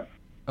accept.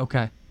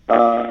 Okay.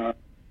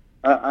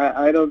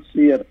 I don't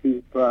see a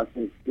peace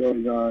process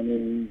going on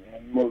and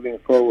moving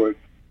forward.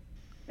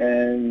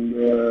 And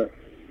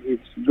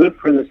it's good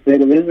for the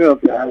state of Israel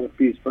to have a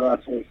peace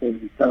process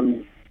and to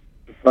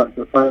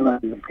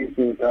finalize the peace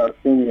with the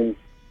Palestinians.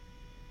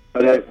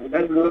 But it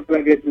doesn't look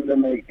like it's in the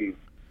making.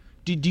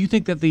 Do you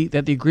think that the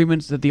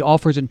agreements, that the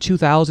offers in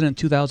 2000 and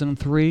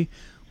 2003,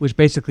 which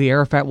basically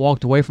Arafat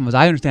walked away from, as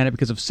I understand it,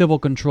 because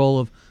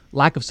of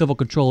lack of civil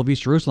control of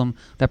East Jerusalem,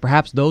 that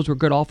perhaps those were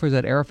good offers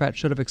that Arafat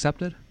should have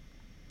accepted?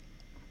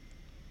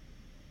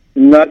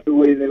 Not the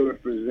way they were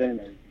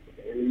presented.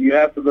 You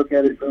have to look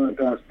at it from a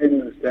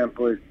Palestinian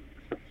standpoint.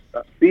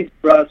 A peace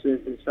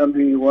process is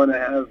something you want to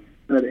have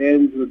that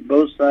ends with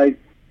both sides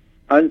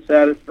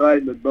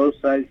unsatisfied, but both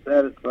sides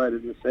satisfied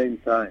at the same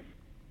time.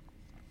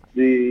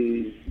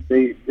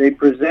 They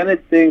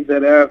presented things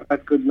that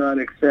Arafat could not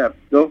accept.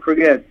 Don't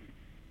forget,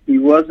 he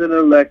was an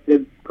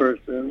elected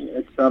person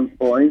at some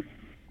point,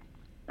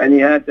 and he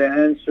had to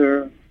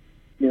answer,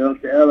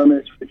 to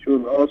elements which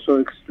were also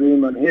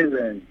extreme on his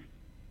end.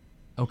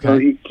 Okay. So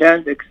he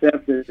can't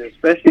accept it,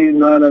 especially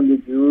not under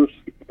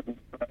Jerusalem.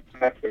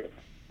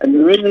 And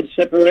there is a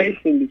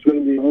separation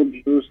between the old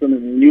Jerusalem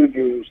and the new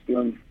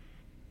Jerusalem,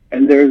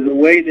 and there's a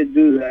way to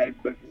do that.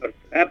 But what's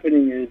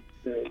happening is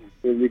the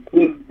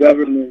Likud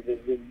government has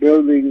been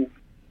building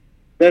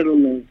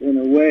settlements in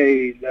a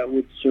way that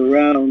would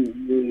surround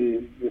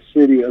the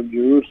city of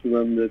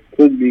Jerusalem that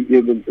could be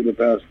given to the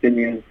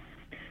Palestinians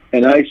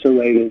and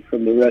isolated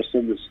from the rest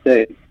of the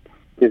state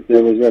if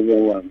there was ever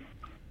one.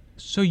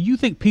 So you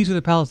think peace with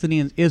the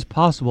Palestinians is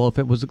possible if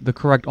it was the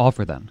correct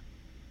offer then?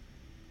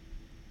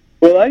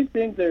 Well, I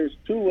think there's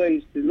two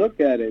ways to look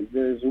at it.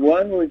 There's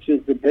one which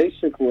is the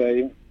basic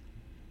way,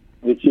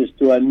 which is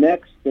to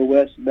annex the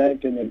West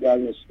Bank and the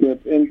Gaza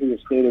Strip into the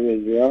state of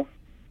Israel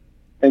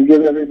and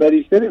give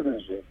everybody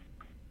citizenship.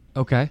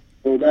 Okay.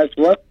 So that's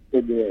one way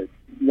to do it.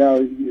 Now,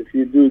 if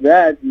you do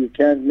that, you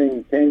can't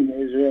maintain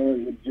Israel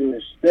as a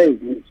Jewish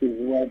state, which is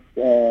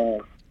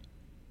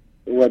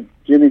what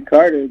Jimmy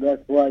Carter,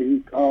 that's why he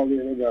called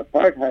it an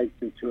apartheid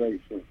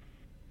situation.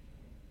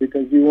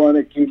 Because you want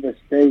to keep a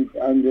state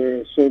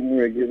under a certain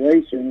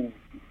regulation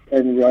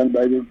and run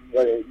by a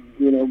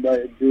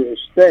Jewish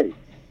state.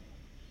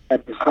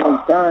 At the same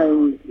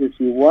time, if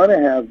you want to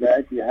have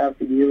that, you have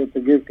to be able to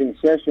give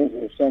concessions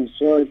of some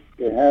sort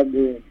to have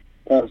the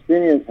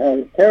Palestinians have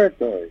a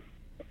territory.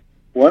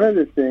 One of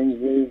the things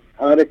is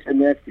how to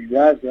connect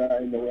Gaza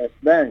and the West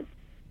Bank,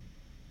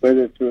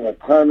 whether through a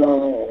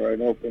tunnel or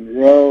an open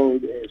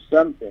road or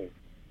something.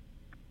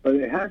 But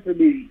it has to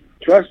be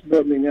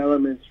trust-building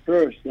elements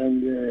first,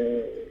 and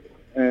the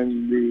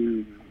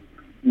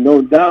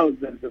no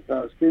doubt that the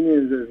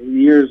Palestinians, as the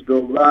years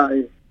go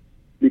by,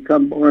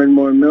 become more and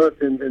more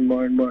militant and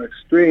more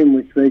extreme,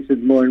 which makes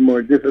it more and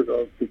more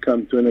difficult to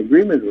come to an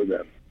agreement with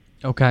them.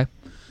 Okay.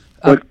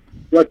 But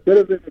what could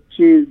have been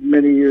achieved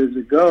many years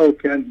ago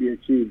can't be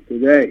achieved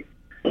today.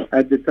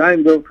 At the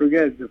time, don't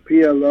forget, the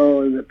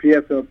PLO and the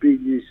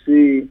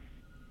PFLPGC,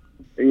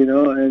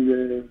 and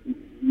the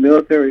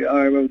military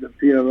arm of the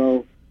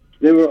PLO,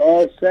 they were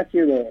all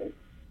secular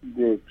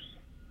groups,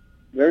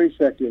 very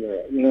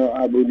secular.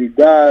 Abu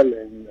Nidal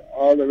and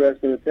all the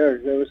rest of the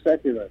terrorists, they were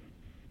secular.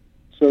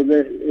 So it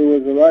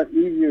was a lot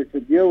easier to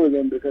deal with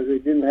them because they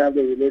didn't have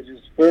the religious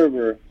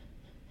fervor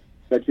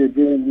that you're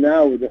dealing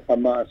now with the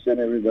Hamas and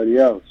everybody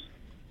else.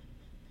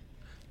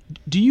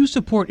 Do you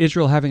support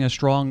Israel having a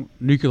strong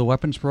nuclear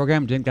weapons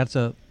program? Do you think that's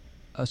a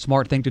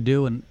smart thing to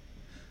do and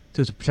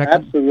to protect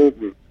them?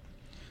 Absolutely.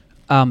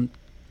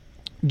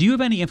 Do you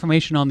have any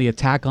information on the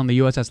attack on the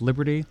USS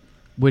Liberty,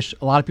 which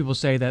a lot of people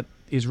say that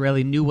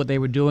Israeli knew what they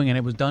were doing and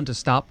it was done to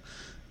stop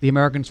the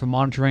Americans from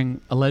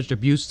monitoring alleged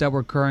abuse that were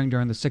occurring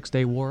during the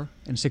Six-Day War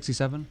in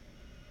 '67?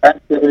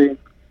 Actually,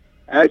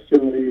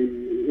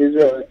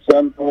 Israel at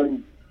some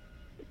point,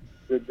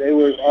 that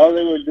all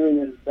they were doing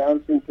is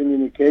bouncing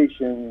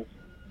communications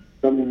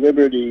from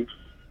Liberty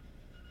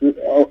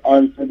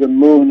onto the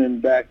moon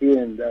and back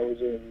in. That was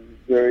a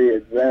very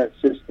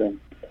advanced system.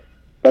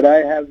 But I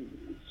have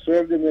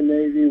served in the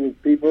Navy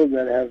with people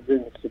that have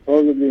been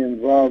supposedly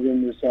involved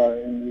in this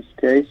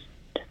case,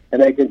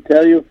 and I can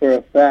tell you for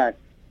a fact,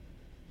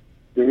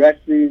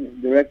 direct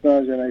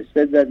knowledge, and I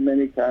said that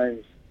many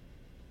times,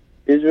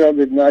 Israel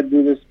did not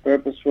do this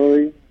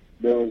purposefully.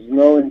 There was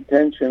no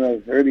intention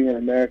of hurting an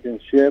American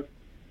ship.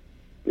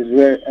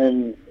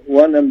 And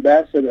one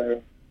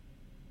ambassador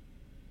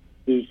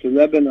to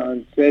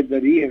Lebanon said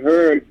that he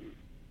heard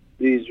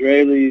the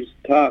Israelis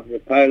talk, the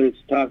pilots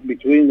talk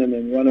between them,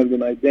 and one of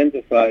them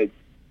identified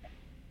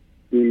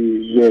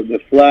the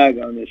flag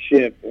on the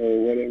ship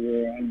or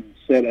whatever and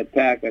said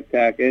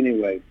attack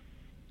anyway.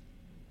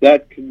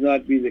 That could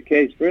not be the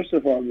case. First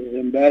of all, the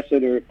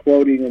ambassador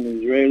quoting an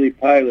Israeli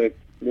pilot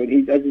when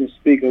he doesn't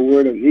speak a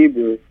word of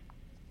Hebrew.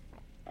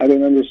 I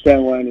don't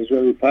understand why an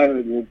Israeli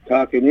pilot would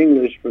talk in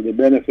English for the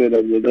benefit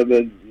of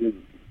the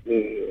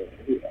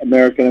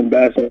American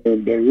ambassador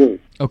in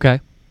Beirut. Okay.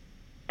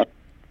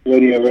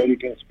 When he already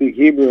can speak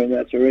Hebrew, and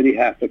that's already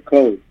half the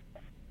code.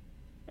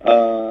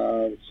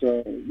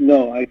 So,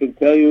 no, I can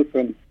tell you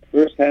from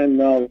first-hand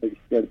knowledge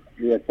that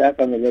the attack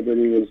on the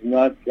Liberty was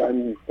not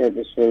done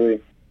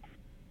purposefully.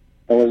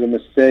 It was a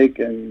mistake,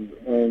 and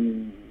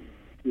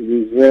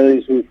the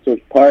Israelis who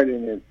took part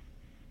in it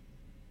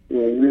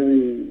were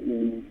really,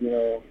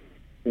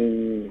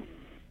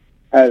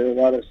 had a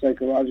lot of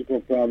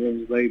psychological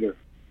problems later.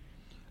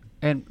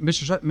 And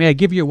Mr. Ostrovsky, may I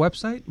give you a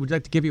website? Would you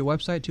like to give you a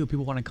website too if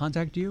people want to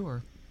contact you?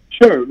 Or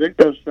Sure,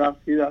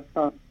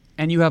 VictorOstrovsky.com.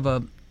 And you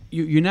have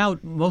you now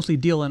mostly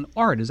deal in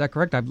art, is that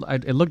correct?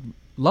 It looked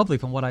lovely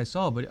from what I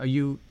saw, but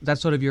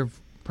that's sort of your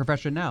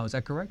profession now, is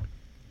that correct?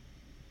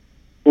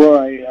 Well,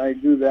 I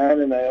do that,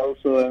 and I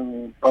also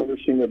am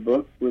publishing a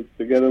book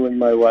together with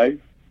my wife,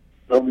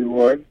 Toby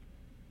Ward.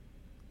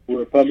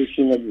 We're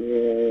publishing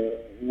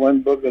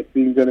one book that's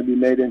going to be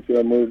made into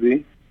a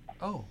movie.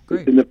 Oh,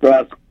 great. It's in the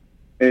process of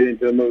made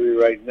into a movie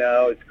right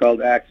now. It's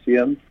called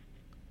Axiom.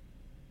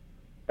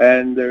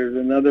 And there's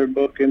another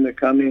book in the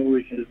coming,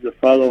 which is the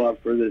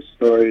follow-up for this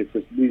story.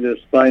 These are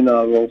spy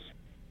novels.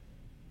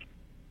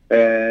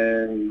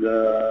 And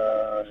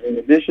in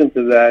addition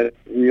to that,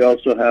 we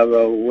also have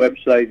a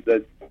website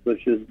that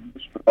pushes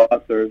books for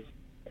authors,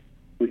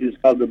 which is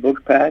called the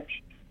Book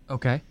Patch.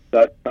 Okay.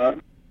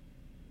 .com.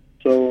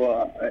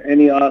 So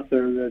any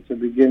author that's a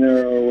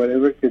beginner or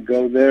whatever could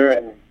go there,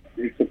 and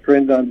it's a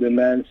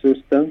print-on-demand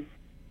system.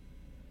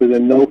 with a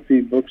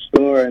no-fee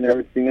bookstore and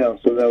everything else.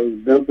 So that was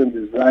built and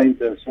designed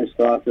to assist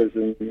authors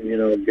in,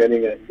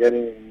 getting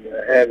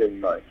ahead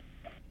in life.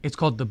 It's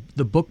called the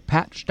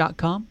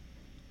bookpatch.com?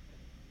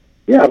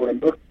 Yeah, when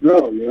books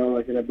grow,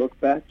 like in a book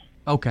patch.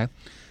 Okay.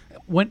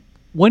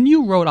 When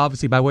you wrote,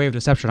 obviously, by way of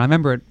deception, I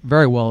remember it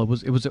very well.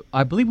 It was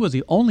I believe it was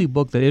the only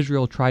book that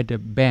Israel tried to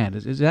ban.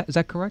 Is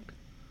that correct?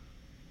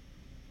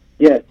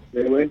 Yes,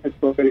 they went to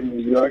court in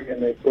New York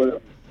and they put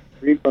a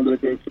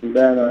pre-publication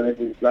ban on it.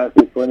 It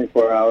lasted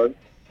 24 hours.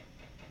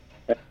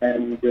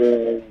 And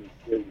the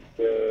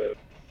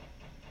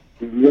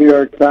New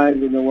York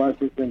Times and the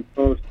Washington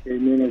Post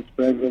came in as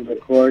friends of the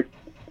court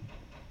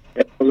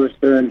and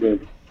overturned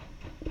it.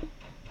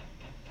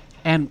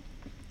 And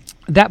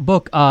that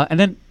book, and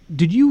then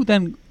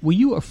were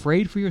you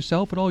afraid for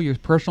yourself at all, your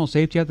personal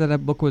safety after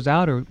that book was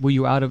out, or were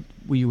you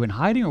in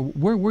hiding, or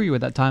where were you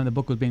at that time the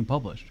book was being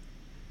published?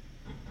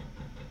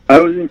 I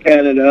was in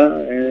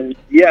Canada, and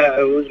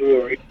I was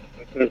worried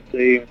because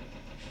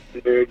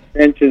their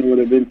intention would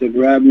have been to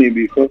grab me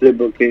before the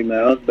book came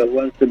out, but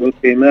once the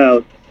book came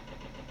out,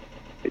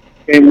 it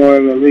became more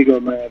of a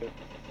legal matter.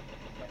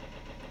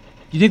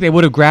 You think they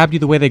would have grabbed you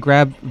the way they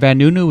grabbed Van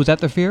Nunu? Was that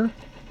the fear?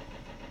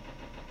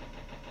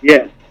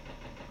 Yes.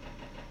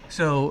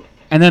 So,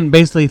 and then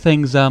basically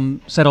things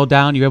settled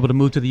down. You were able to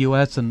move to the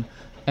U.S. and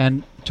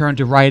turn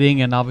to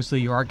writing and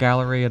obviously your art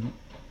gallery,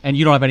 and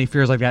you don't have any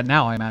fears like that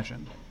now, I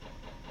imagine.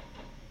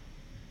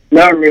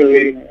 Not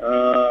really.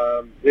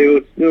 They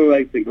would still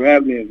like to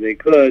grab me if they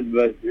could,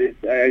 but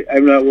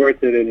I'm not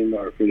worth it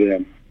anymore for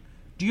them.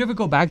 Do you ever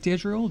go back to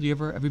Israel?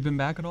 Have you been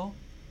back at all?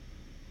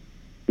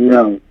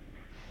 No.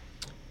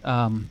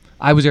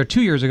 I was there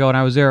 2 years ago, and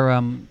I was there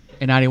in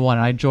 '91,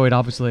 and I enjoyed,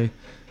 obviously,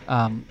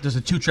 just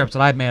the 2 trips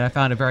that I've made. I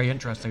found it very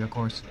interesting, of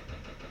course.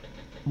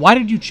 Why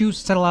did you choose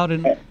to settle out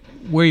in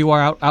where you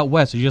are out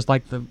west? Did you just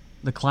like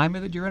the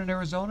climate that you're in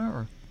Arizona,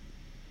 or?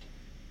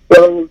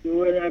 Well,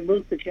 when I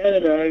moved to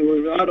Canada, it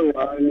was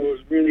Ottawa, and it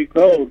was really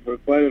cold for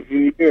quite a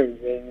few years.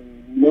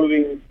 And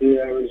moving to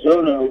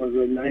Arizona was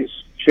a nice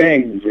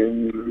change,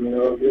 and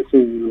this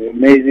is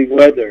amazing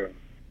weather.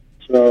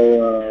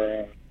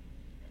 So,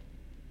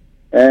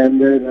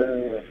 and then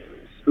a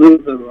slew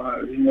of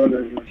art.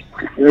 There's a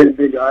very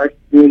big art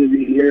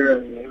community here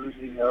and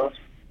everything else.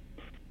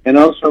 And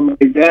also, my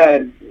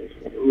dad,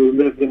 who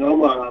lived in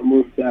Omaha,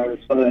 moved to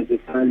Arizona at the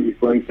time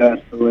before he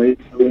passed away.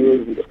 So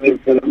it was a place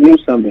that I knew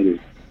somebody.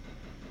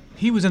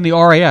 He was in the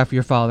RAF,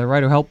 your father,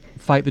 right, who helped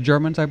fight the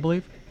Germans, I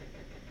believe?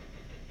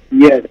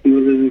 Yes, he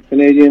was in the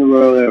Canadian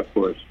Royal Air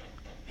Force.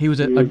 He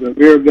was a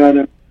rear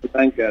gunner for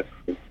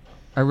Lancaster.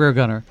 A rear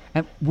gunner.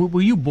 And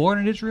were you born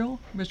in Israel,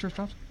 Mr.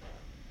 Ostrovsky?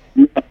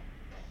 No.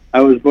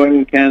 I was born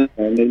in Canada,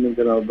 in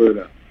Edmonton,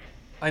 Alberta.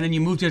 And then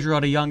you moved to Israel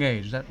at a young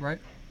age, is that right?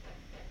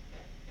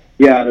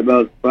 Yeah, at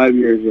about 5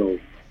 years old.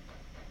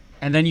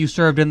 And then you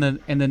served in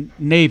the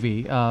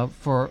Navy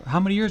for how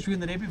many years were you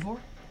in the Navy for?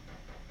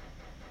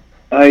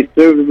 I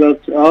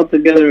served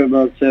altogether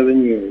about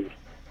 7 years.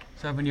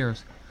 7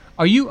 years.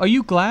 Are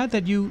you glad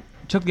that you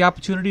took the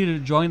opportunity to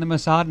join the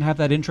Mossad and have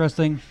that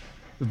interesting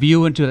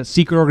view into that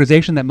secret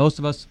organization that most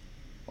of us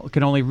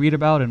can only read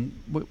about? And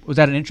was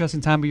that an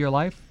interesting time of your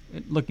life,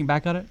 looking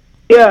back at it?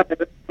 Yeah,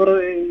 well,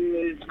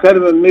 it's kind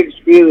of a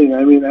mixed feeling.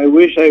 I mean, I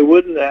wish I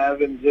wouldn't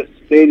have and just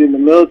stayed in the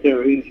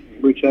military,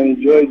 which I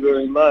enjoyed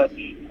very much.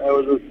 I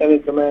was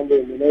lieutenant commander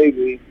in the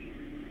Navy,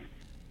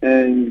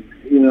 and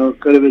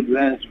could have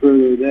advanced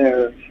further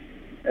there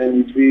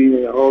and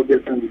be a whole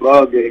different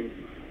ballgame.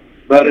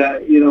 But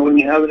when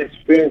you have an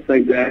experience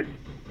like that,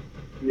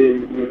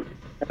 you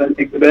have to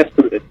make the best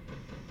of it,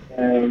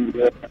 and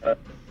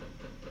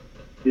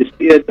you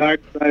see a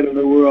dark side of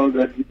the world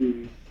that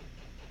you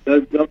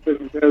don't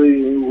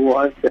necessarily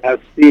want to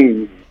have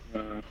seen.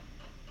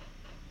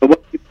 But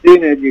once you've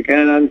seen it, you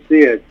can't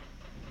unsee it.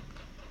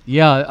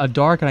 Yeah, a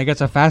dark and I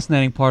guess a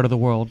fascinating part of the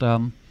world,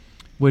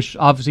 which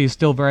obviously is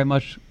still very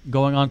much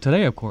going on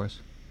today, of course.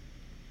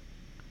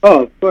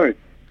 Oh, of course.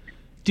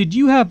 Did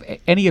you have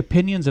any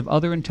opinions of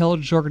other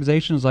intelligence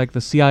organizations like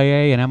the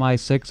CIA and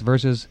MI6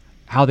 versus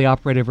how they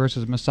operated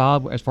versus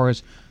Mossad as far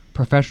as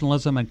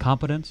professionalism and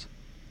competence?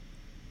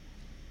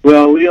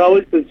 Well, we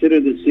always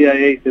considered the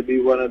CIA to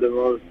be one of the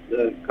most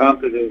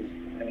competent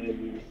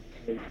and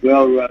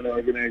well-run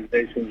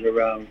organizations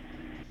around.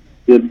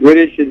 The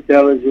British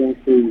intelligence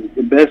is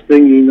the best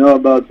thing you know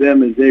about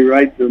them is they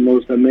write the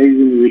most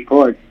amazing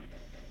reports,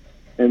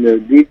 and they're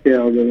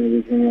detailed and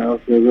everything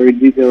else. They're very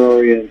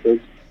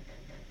detail-oriented.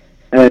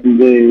 And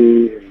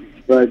we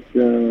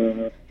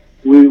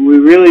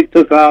really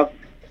took off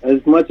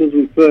as much as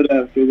we could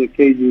after the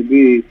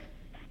KGB,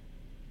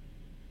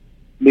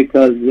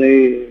 because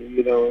they,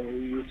 we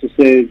used to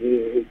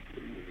say,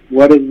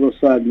 what is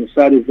Mossad?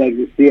 Mossad is like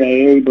the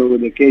CIA, but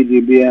with a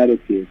KGB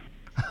attitude.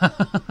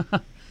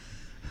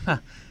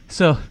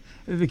 So,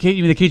 the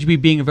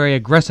KGB being very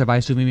aggressive, I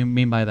assume you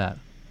mean by that?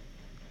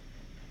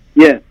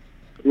 Yes.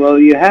 Well,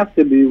 you have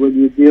to be when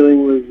you're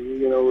dealing with,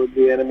 with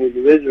the enemies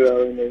of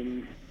Israel in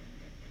a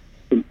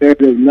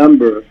comparative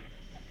number.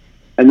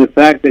 And the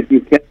fact that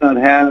you cannot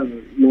have,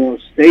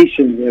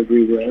 stations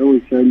everywhere,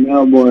 which are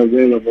now more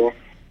available.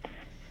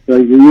 So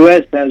the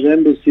U.S. has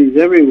embassies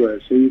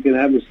everywhere, so you can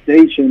have a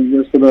station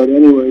just about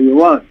anywhere you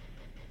want.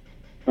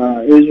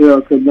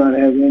 Israel could not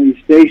have any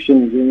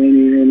stations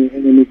in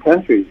any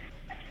country.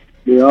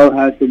 They all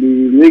had to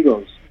be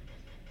legals.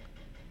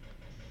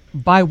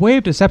 By way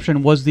of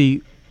deception was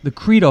the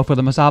credo for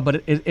the Mossad,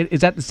 but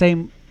is that the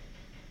same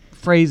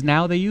phrase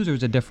now they use, or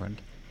is it different?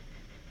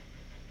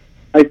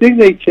 I think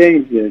they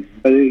changed it,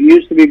 but it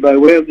used to be by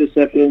way of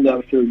deception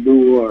thou shalt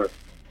do war.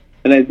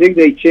 And I think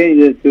they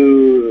changed it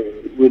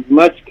to, with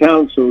much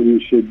counsel you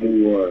should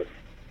do war.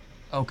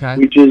 Okay.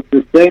 Which is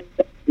the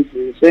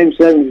same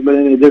sentence, but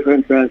in a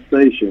different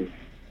translation.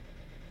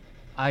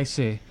 I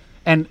see.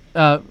 And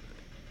the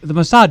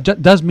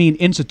Mossad does mean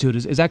institute.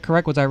 Is that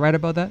correct? Was I right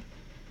about that?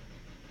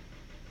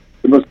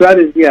 The Mossad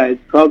is,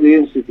 it's called the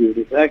Institute.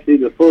 It's actually,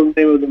 the full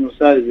name of the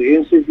Mossad is the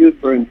Institute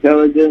for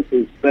Intelligence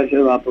and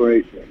Special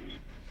Operations.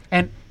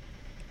 And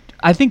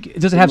I think,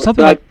 does it have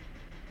something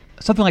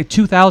like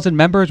 2,000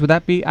 members? Would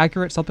that be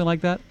accurate? Something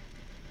like that?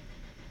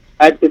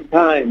 At the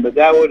time, but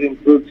that would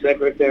include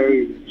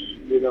secretaries,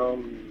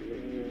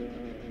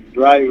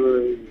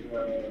 drivers,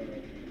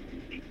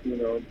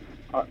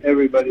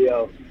 everybody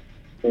else.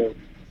 So,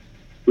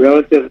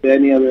 relative to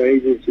any other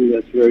agency,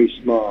 that's very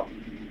small.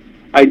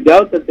 I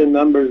doubt that the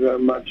numbers are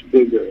much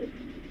bigger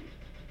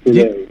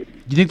today. Do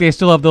you think they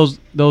still have those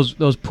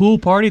pool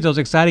parties, those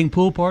exciting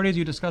pool parties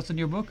you discussed in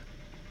your book?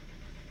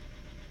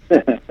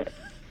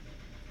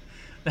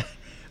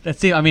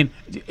 That's it. I mean,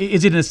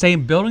 is it in the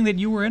same building that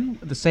you were in?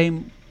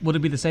 Would it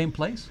be the same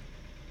place?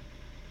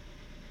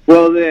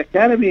 Well, the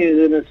academy is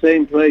in the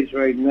same place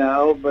right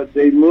now, but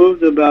they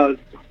moved about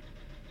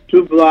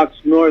 2 blocks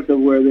north of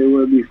where they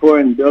were before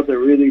and built a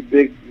really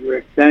big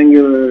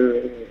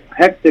rectangular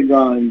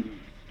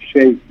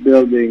hexagon-shaped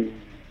building,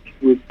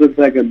 which looks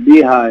like a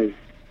beehive.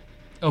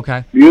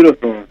 Okay.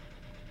 Beautiful.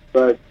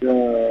 But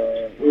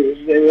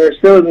they're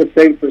still in the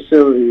same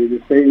facility,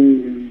 the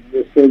same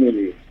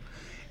vicinity.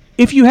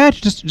 If you had,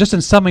 just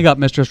in summing up,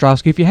 Mr.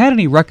 Ostrovsky, if you had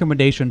any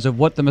recommendations of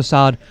what the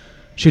Mossad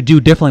should do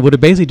differently, would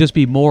it basically just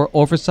be more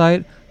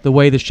oversight, the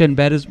way the Shin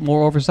Bet is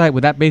more oversight?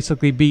 Would that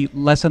basically be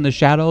less in the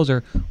shadows,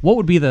 or what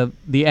would be the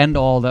end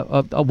all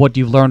of what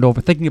you've learned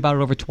over thinking about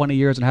it over 20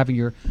 years and having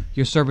your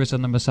service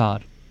in the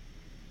Mossad?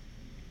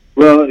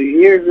 Well,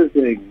 here's the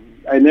thing.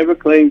 I never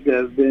claimed to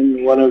have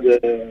been one of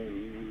the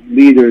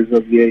leaders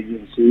of the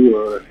agency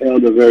or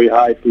held a very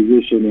high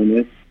position in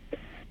it.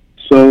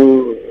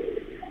 So,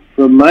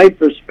 from my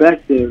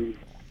perspective,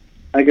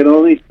 I can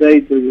only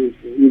say to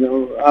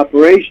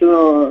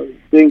operational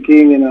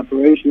thinking and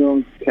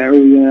operational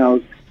carrying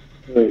out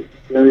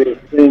various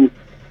things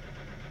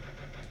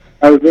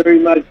are very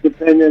much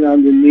dependent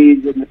on the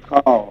needs and the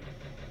call.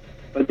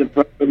 But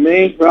the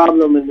main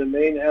problem and the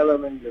main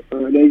element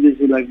for an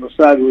agency like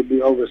Mossad would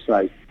be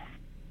oversight.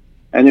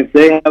 And if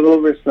they have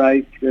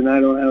oversight, then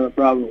I don't have a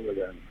problem with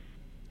them.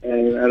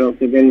 And I don't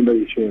think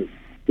anybody should.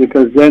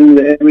 Because then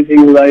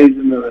everything lies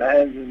in the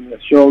hands and the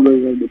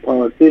shoulders of the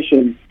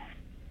politicians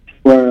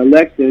who are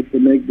elected to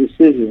make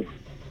decisions.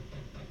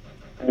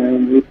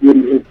 And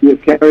if you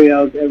carry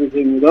out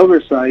everything with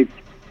oversight,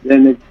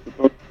 then it's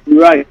supposed to be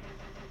right.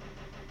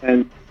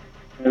 And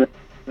a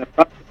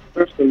private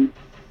person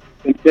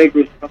can take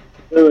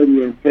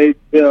responsibility and pay the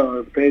bill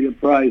or pay the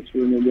price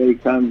when the day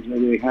comes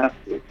when they have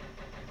to.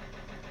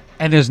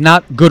 And there's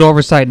not good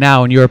oversight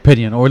now, in your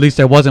opinion, or at least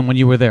there wasn't when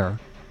you were there.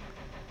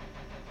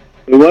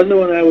 It wasn't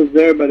when I was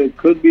there, but it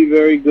could be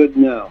very good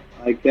now.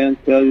 I can't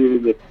tell you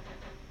that.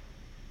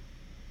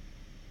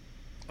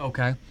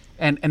 Okay.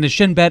 And the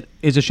Shin Bet,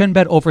 is the Shin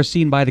Bet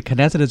overseen by the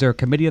Knesset? Is there a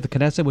committee of the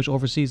Knesset which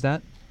oversees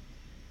that?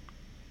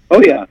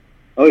 Oh, yeah.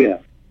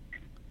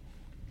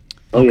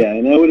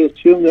 And I would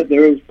assume that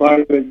there is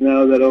part of it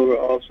now that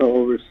also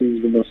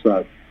oversees the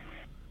Mossad.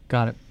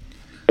 Got it.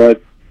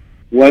 But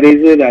what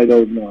is it? I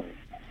don't know.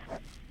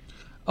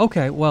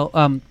 Okay, well,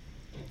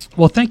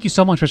 thank you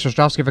so much, Mr.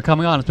 Ostrovsky, for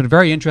coming on. It's been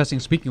very interesting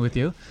speaking with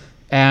you.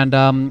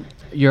 And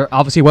your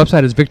obviously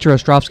website is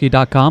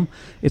victorostrovsky.com.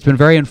 It's been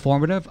very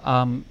informative.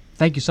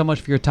 Thank you so much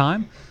for your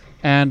time.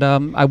 And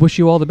I wish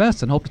you all the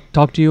best and hope to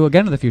talk to you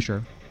again in the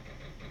future.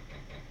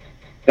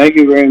 Thank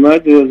you very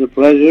much. It was a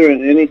pleasure,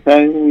 and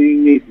anytime you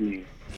need me.